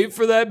to wait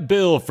for that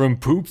bill from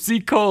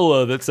Poopsie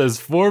Cola that says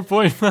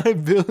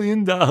 $4.5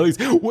 billion.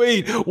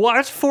 Wait,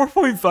 watch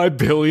 $4.5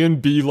 billion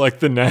be like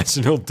the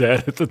national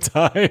debt at the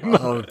time.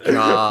 Oh,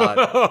 God.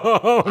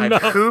 No.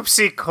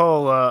 Poopsie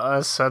Cola,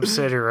 a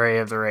subsidiary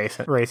of the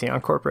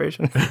Raytheon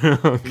Corporation.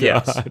 Oh, God.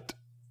 Yes.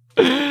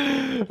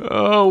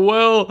 Oh,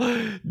 well,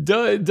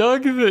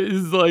 Doug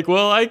is like,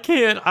 well, I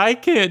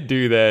can't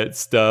do that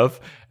stuff.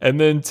 And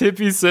then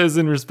Tippy says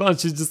in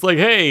response, she's just like,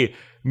 hey,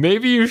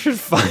 maybe you should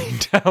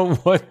find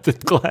out what the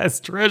class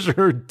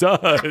treasurer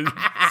does.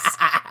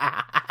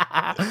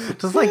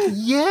 Just like,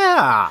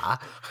 yeah.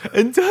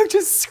 And Doug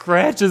just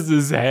scratches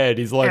his head.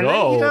 He's like,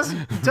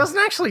 He doesn't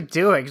actually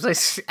do it.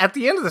 Because at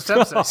the end of this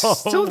episode, I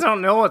still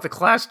don't know what the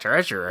class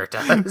treasurer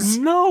does.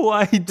 No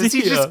idea. Does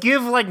he just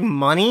give, like,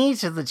 money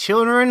to the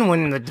children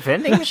when the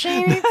vending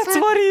machine eats That's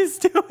what he's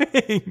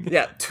doing.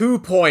 Yeah, 2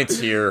 points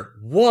here.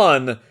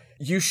 One,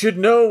 you should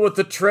know what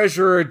the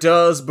treasurer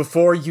does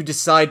before you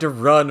decide to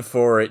run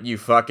for it, you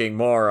fucking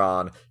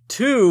moron.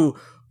 2,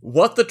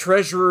 what the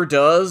treasurer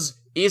does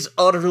is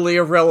utterly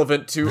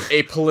irrelevant to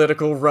a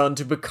political run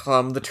to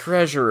become the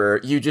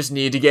treasurer. You just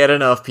need to get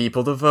enough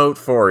people to vote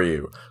for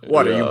you.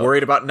 What, are you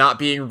worried about not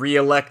being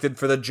reelected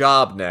for the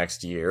job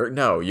next year?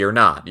 No, you're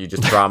not. You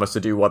just promise to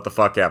do what the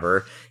fuck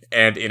ever,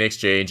 and in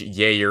exchange,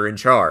 yay, you're in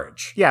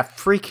charge. Yeah,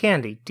 free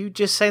candy. Dude,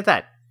 just say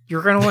that.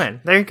 You're gonna win.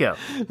 There you go.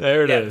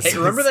 There it is. Hey,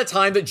 remember that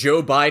time that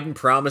Joe Biden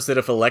promised that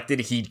if elected,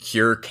 he'd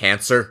cure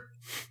cancer?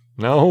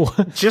 No.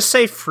 Just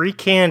say free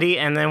candy,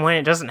 and then when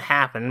it doesn't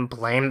happen,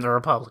 blame the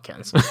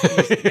Republicans.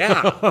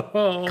 Yeah.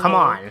 Come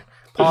on.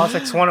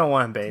 Politics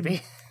 101,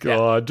 baby.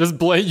 God,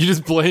 you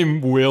just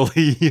blame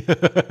Willie.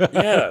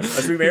 Yeah.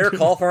 As we may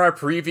recall from our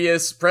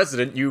previous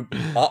president, you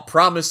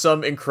promised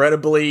some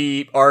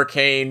incredibly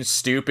arcane,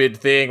 stupid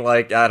thing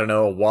like, I don't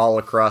know, a wall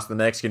across the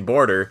Mexican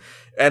border.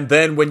 And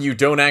then when you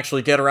don't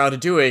actually get around to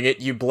doing it,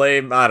 you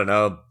blame, I don't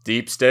know,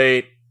 deep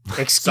state.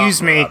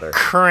 Excuse me,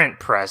 current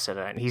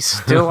president. He's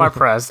still our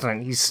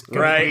president. He's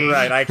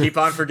right. I keep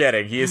on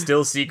forgetting. He is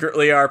still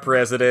secretly our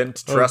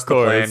president. Trust the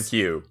plan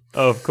Q.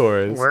 Of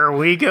course. Where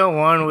we go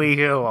one, we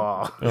go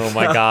all. Oh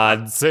my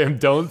God. Sam,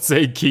 don't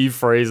say key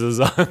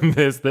phrases on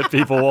this that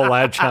people will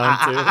latch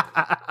on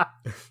to.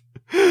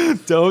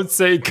 Don't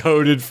say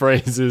coded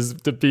phrases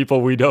to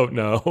people we don't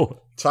know.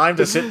 Time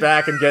to sit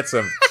back and get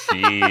some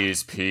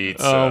cheese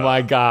pizza. Oh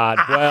my God.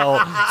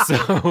 Well,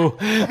 so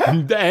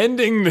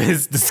ending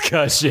this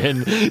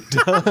discussion,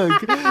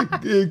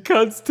 Doug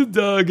cuts to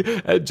Doug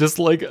at just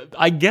like,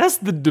 I guess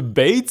the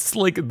debates,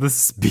 like the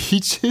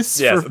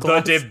speeches. Yes,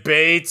 the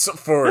debates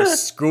for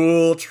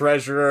school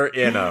treasurer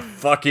in a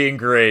fucking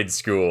grade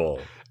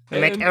school.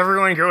 Make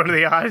everyone go to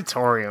the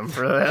auditorium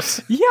for this.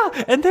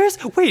 Yeah, and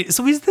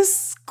so is this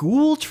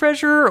school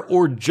treasurer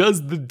or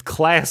just the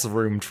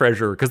classroom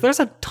treasurer? Because there's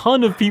a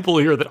ton of people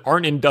here that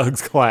aren't in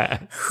Doug's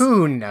class.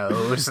 Who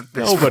knows at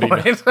this Nobody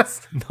point?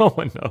 knows. No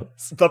one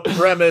knows. The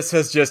premise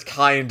has just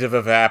kind of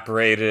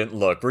evaporated.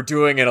 Look, we're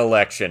doing an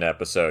election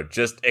episode.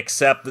 Just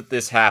accept that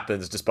this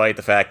happens despite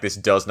the fact this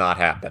does not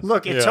happen.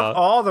 Look, it took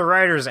all the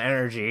writer's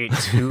energy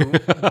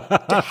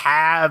to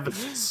have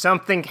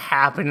something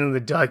happen in the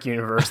Doug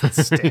universe that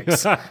sticks.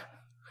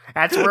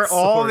 That's where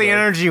all the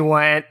energy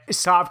went.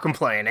 Stop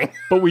complaining.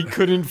 But we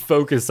couldn't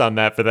focus on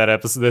that for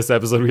this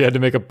episode. We had to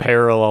make a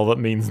parallel that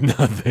means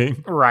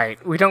nothing.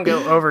 Right. We don't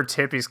go over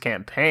Tippy's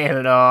campaign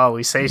at all.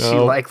 We say she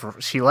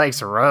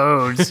likes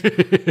roads.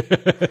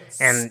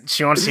 And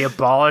she wants to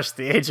abolish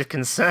the age of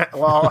consent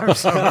law or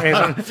some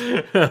reason.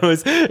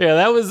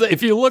 that was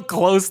if you look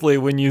closely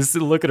when you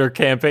look at her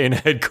campaign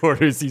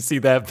headquarters, you see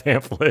that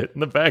pamphlet in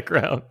the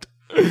background.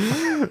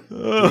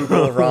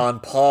 Google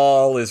Ron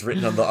Paul is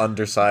written on the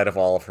underside of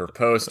all of her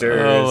posters.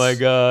 Oh my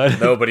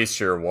God. Nobody's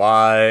sure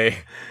why.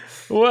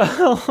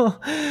 Well,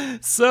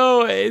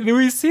 so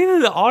we see that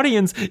the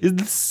audience is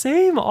the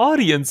same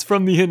audience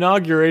from the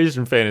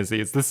inauguration fantasy.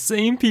 It's the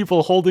same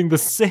people holding the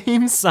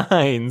same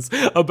signs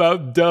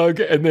about Doug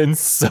and then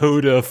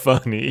soda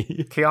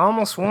funny. He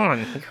almost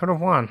won. He could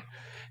have won.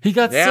 He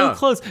got so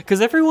close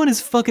because everyone is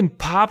fucking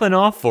popping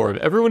off for him.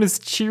 Everyone is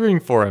cheering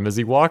for him as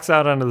he walks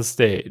out onto the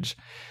stage.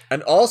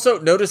 And also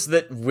notice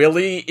that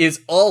Willie is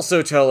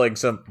also telling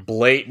some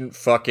blatant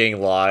fucking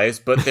lies,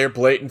 but they're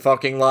blatant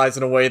fucking lies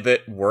in a way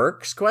that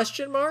works, ?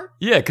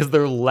 Yeah, because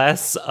they're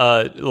less,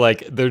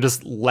 they're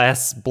just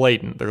less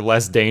blatant. They're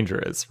less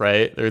dangerous,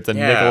 right? It's a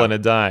nickel and a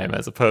dime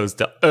as opposed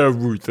to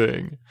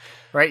everything.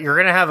 Right, you're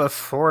gonna have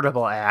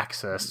affordable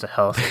access to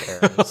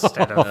healthcare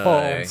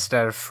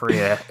instead of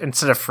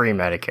free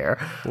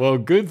Medicare. Well,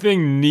 good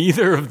thing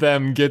neither of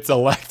them gets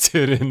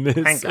elected in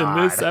this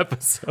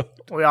episode.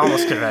 We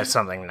almost could have had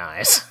something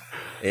nice.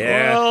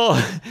 Yeah.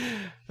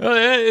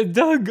 Well,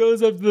 Doug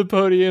goes up to the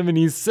podium and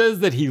he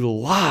says that he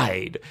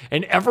lied,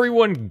 and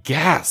everyone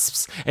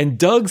gasps, and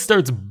Doug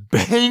starts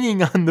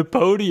banging on the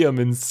podium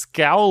and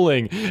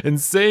scowling and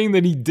saying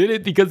that he did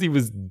it because he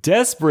was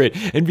desperate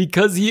and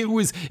because it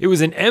was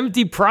an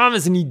empty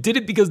promise, and he did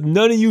it because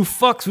none of you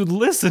fucks would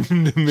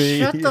listen to me.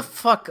 Shut the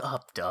fuck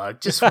up, Doug.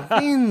 Just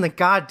win the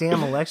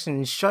goddamn election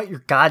and shut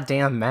your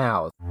goddamn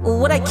mouth.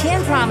 What I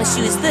can promise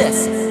you is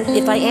this.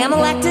 If I am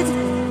elected,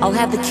 I'll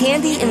have the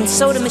candy and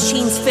soda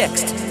machines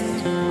fixed.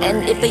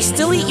 And if they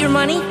still eat your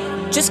money,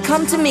 just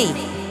come to me,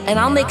 and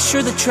I'll make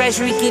sure the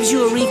Treasury gives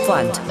you a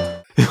refund.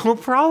 He'll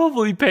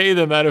probably pay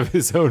them out of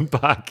his own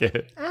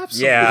pocket.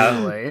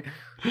 Absolutely.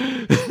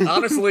 Yeah.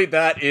 Honestly,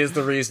 that is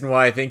the reason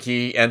why I think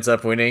he ends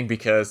up winning,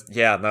 because,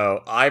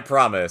 I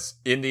promise,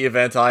 in the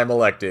event I'm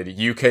elected,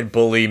 you can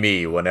bully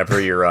me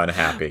whenever you're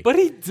unhappy. But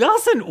he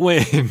doesn't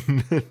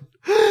win.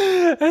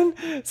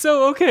 And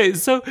so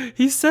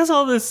he says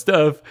all this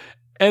stuff,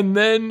 and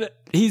then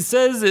he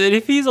says that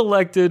if he's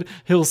elected,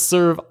 he'll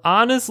serve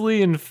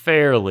honestly and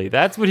fairly.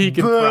 That's what he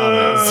can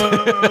promise.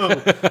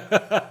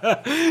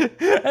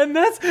 And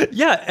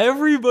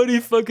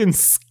everybody fucking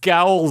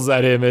scowls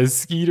at him as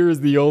Skeeter is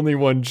the only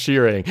one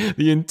cheering.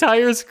 The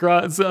entire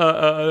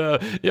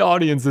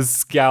audience is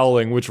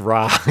scowling, which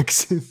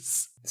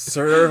rocks.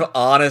 Serve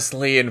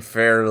honestly and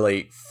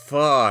fairly.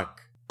 Fuck.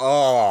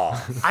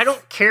 Oh, I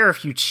don't care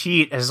if you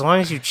cheat as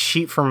long as you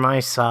cheat from my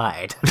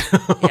side.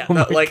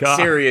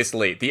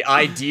 Seriously, the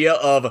idea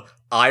of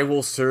I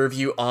will serve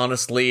you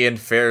honestly and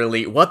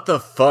fairly, what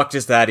the fuck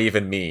does that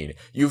even mean?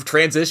 You've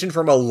transitioned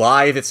from a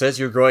lie that says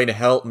you're going to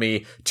help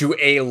me to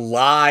a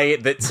lie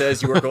that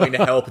says you are going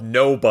to help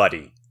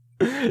nobody.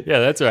 Yeah,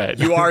 that's right.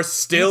 You are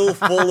still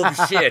full of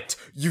shit.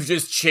 You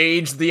just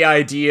changed the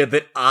idea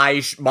that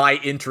my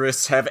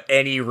interests have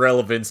any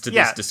relevance to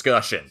this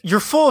discussion. You're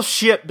full of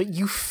shit, but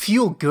you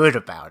feel good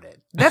about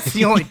it. That's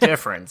the only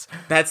difference.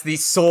 That's the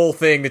sole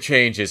thing that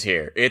changes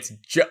here. It's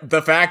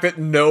the fact that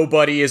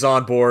nobody is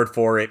on board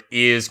for it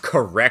is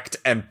correct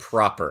and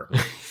proper.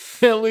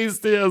 At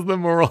least he has the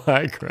moral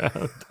high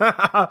ground.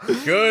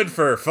 Good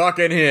for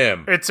fucking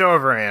him. It's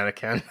over,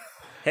 Anakin.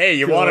 Hey,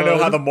 you want to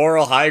know how the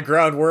moral high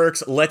ground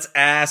works? Let's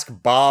ask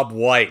Bob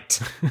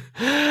White.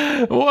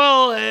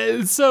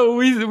 Well, so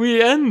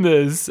we end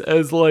this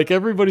as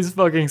everybody's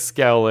fucking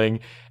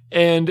scowling,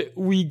 and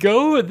we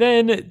go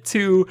then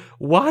to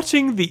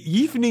watching the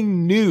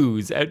evening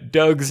news at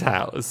Doug's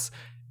house.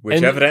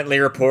 Which evidently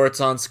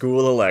reports on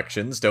school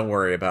elections. Don't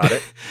worry about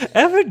it.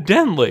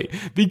 Evidently,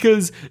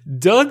 because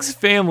Doug's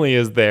family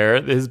is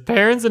there, his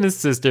parents and his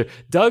sister.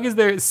 Doug is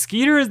there,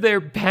 Skeeter is there,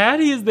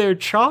 Patty is there,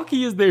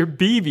 Chalky is there,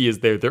 BB is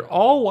there. They're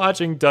all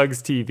watching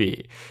Doug's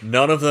TV.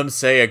 None of them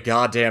say a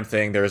goddamn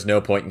thing. There is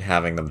no point in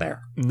having them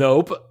there.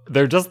 Nope.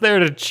 They're just there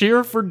to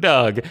cheer for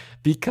Doug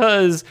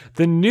because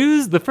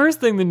the first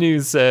thing the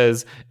news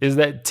says is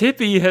that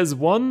Tippy has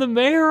won the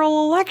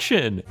mayoral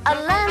election. A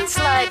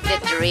landslide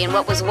victory in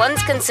what was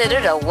once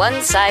considered a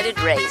one-sided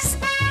race.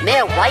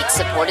 Mayor White's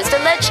supporters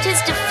alleged his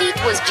defeat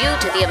was due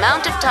to the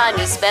amount of time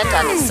he spent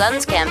on his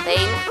son's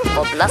campaign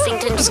for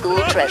Bluffington School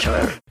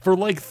Treasurer. For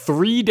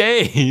 3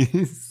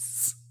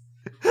 days.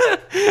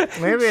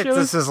 Maybe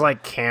this is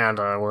like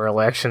Canada, where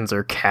elections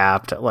are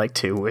capped at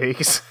 2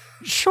 weeks.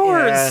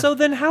 Sure. Yeah. So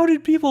then how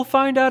did people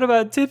find out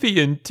about Tippy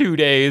in 2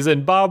 days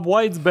and Bob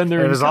White's been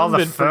there? It was all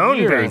the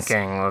phone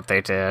banking that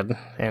they did.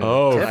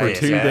 For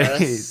 2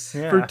 days.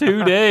 Yeah. For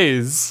 2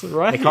 days.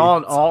 Right. They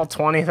called all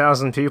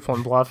 20,000 people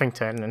in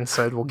Bluffington and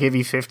said, we'll give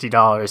you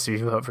 $50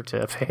 if you vote for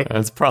Tippy.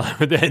 That's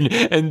probably then.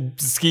 And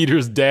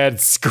Skeeter's dad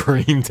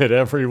screamed at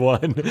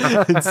everyone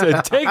and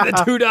said, take the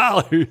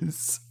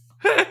 $2.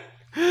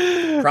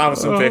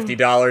 Promise them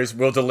 $50.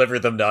 We'll deliver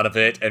them none of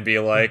it and be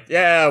like,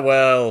 yeah,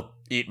 well,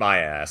 eat my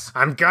ass.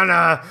 I'm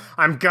gonna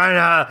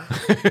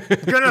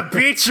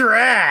beat your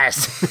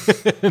ass.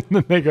 And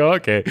then they go,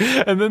 okay.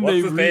 And then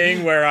What's the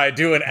thing where I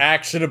do an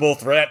actionable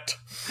threat?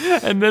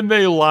 And then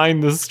they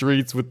line the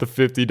streets with the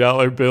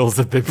 $50 bills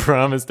that they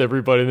promised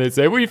everybody. And they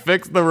say, we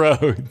fixed the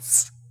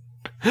roads.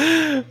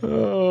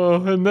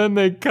 Oh, and then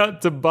they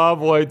cut to Bob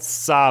White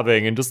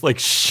sobbing and just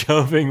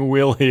shoving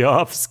Willie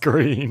off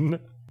screen.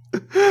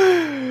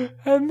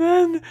 And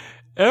then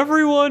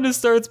everyone just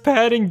starts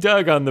patting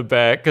Doug on the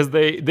back because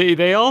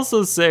they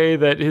also say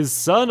that his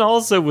son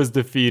also was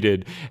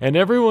defeated, and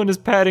everyone is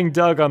patting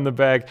Doug on the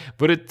back,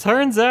 but it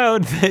turns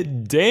out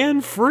that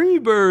Dan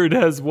Freebird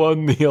has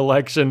won the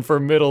election for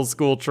middle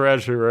school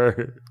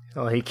treasurer.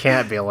 Well, he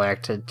can't be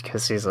elected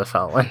because he's a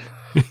felon.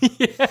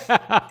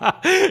 Yeah,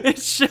 it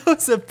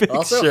shows a picture.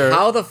 Also,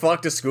 how the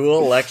fuck do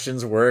school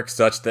elections work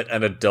such that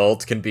an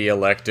adult can be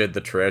elected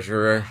the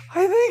treasurer?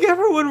 I think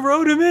everyone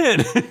wrote him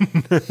in,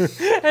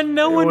 and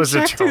no one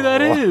checked who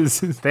that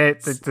is.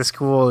 The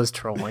school is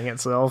trolling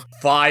itself.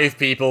 5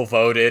 people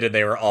voted, and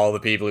they were all the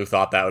people who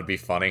thought that would be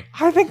funny.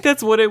 I think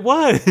that's what it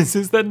was,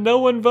 is that no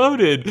one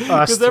voted.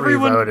 Us 3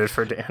 voted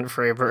for Dan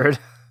Freebird.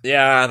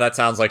 Yeah, that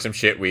sounds like some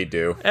shit we'd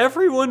do.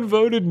 Everyone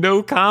voted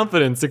no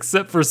confidence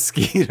except for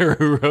Skeeter,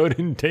 who wrote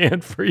in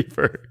Dan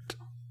Freebird.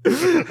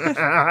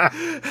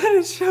 And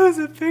it shows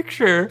a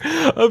picture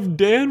of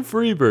Dan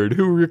Freebird,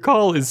 who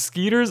recall is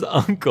Skeeter's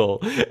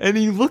uncle, and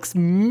he looks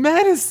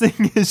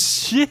menacing as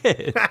shit.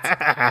 He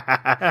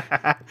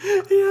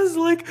has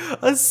like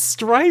a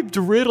striped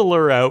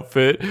Riddler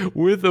outfit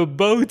with a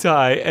bow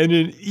tie and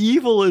an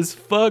evil as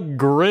fuck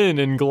grin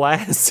and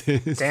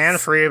glasses. Dan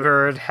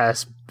Freebird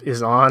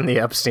is on the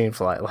Epstein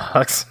flight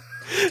logs.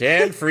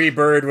 Dan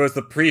Freebird was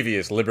the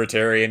previous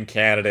libertarian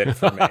candidate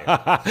for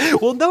mayor.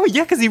 Well, no,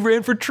 yeah, because he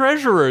ran for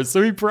treasurer,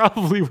 so he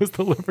probably was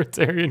the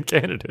libertarian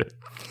candidate.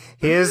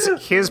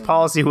 His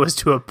policy was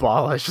to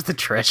abolish the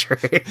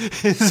treasury.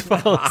 His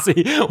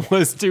policy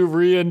was to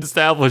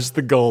reestablish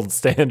the gold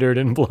standard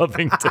in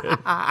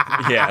Bluffington.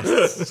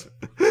 Yes.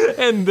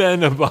 And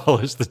then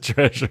abolish the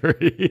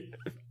treasury.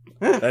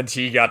 And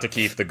he got to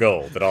keep the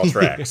gold at all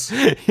tracks.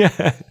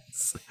 Yes.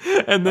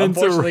 And then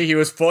unfortunately, he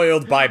was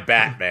foiled by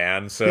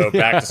Batman, so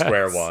back to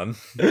square one.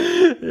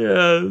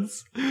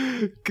 Yes.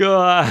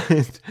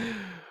 God.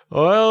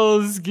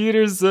 Well,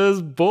 Skeeter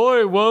says,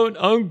 boy, won't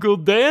Uncle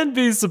Dan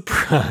be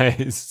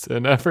surprised?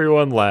 And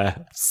everyone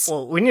laughs.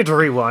 Well, we need to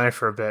rewind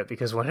for a bit,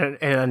 because when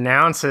it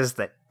announces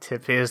that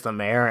Tippy is the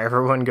mayor,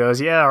 everyone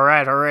goes, yeah, all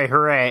right,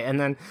 hooray. And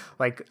then,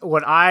 like,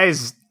 what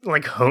eyes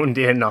honed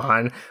in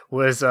on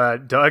was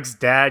Doug's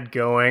dad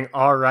going,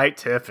 all right,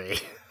 Tippy.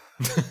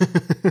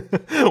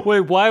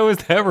 Wait, why was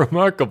that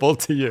remarkable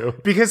to you?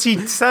 Because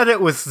he said it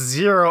with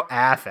zero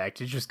affect.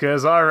 He just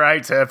goes, all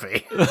right,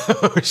 Tippy.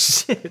 Oh,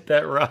 shit,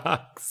 that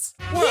rocks.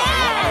 Well,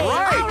 all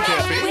right,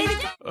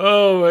 Tippy.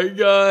 Oh, my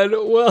God.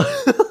 Well,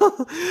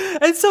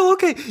 and so,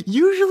 okay,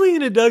 usually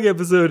in a Doug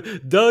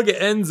episode, Doug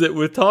ends it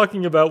with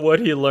talking about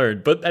what he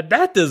learned, but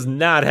that does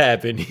not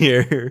happen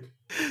here.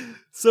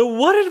 So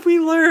what did we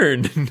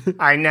learn?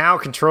 I now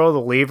control the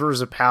levers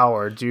of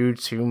power due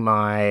to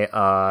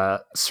my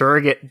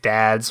surrogate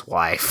dad's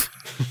wife.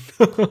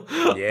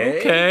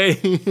 Okay.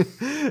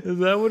 Is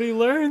that what he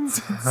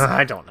learns?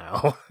 I don't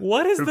know.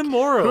 What is the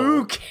moral?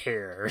 Who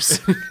cares?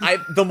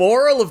 The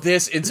moral of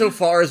this,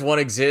 insofar as one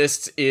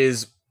exists,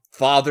 is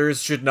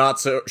fathers should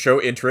not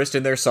show interest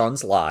in their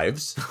sons'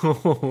 lives.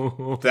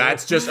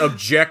 That's just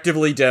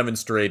objectively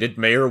demonstrated.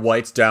 Mayor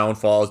White's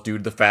downfall is due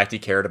to the fact he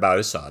cared about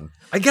his son.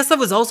 I guess that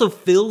was also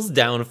Phil's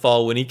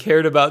downfall when he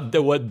cared about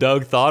what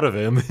Doug thought of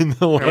him. In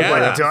the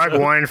when Doug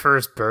won for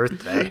his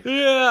birthday.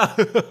 Yeah.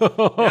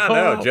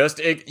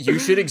 You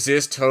should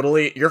exist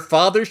totally. Your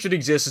father should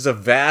exist as a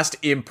vast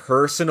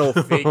impersonal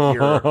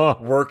figure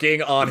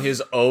working on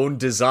his own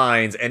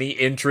designs. Any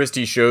interest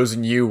he shows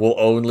in you will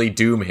only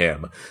doom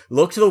him.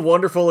 Look to the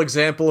wonderful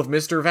example of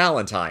Mr.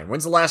 Valentine.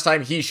 When's the last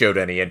time he showed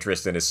any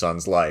interest in his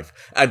son's life?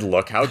 And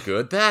look how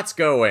good that's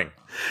going.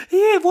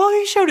 Yeah, well,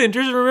 he showed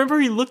interest. Remember,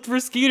 he looked for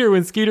Skeeter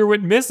when Skeeter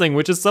went missing,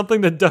 which is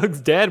something that Doug's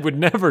dad would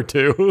never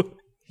do.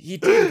 He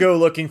did go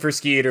looking for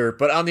Skeeter,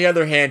 but on the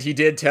other hand, he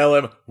did tell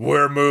him,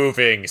 we're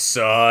moving,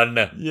 son.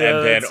 Yeah,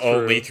 and then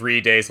only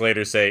 3 days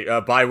later say,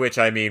 by which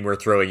I mean we're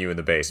throwing you in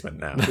the basement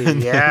now.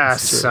 Yeah,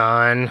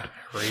 son.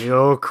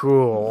 Real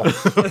cool.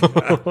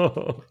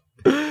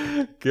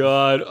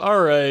 God.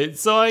 All right.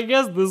 So I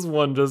guess this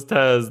one just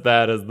has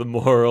that as the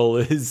moral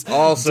is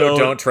also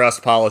don't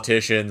trust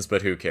politicians,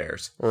 but who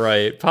cares?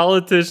 Right.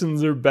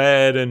 Politicians are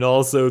bad and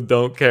also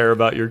don't care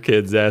about your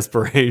kids'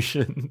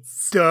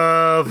 aspirations.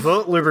 Duh.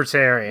 Vote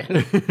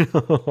libertarian.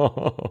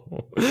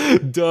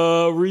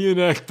 Duh.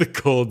 Reenact the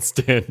gold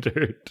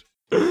standard.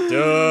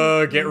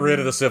 Duh. Get rid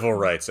of the Civil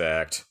Rights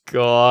Act.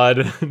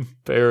 God.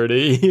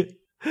 Parody.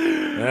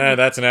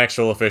 That's an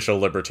actual official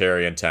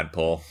libertarian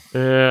tentpole.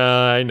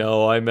 Yeah, I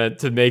know. I meant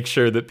to make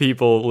sure that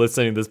people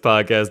listening to this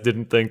podcast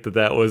didn't think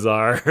that was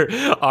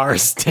our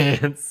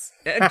stance.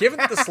 And given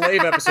that the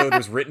slave episode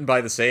was written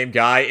by the same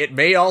guy, it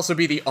may also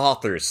be the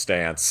author's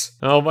stance.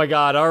 Oh my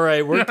God. All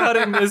right. We're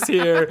cutting this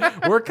here.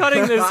 We're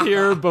cutting this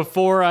here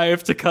before I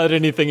have to cut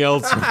anything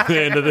else from the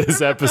end of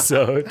this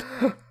episode.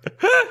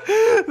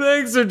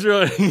 Thanks for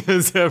joining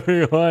us,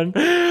 everyone,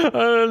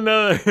 on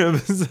another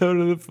episode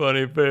of the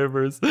Funny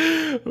Papers.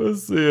 We'll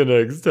see you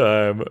next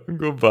time.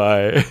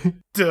 Goodbye.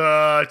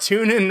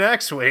 Tune in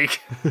next week.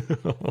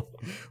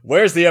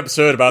 Where's the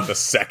episode about the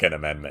Second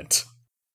Amendment?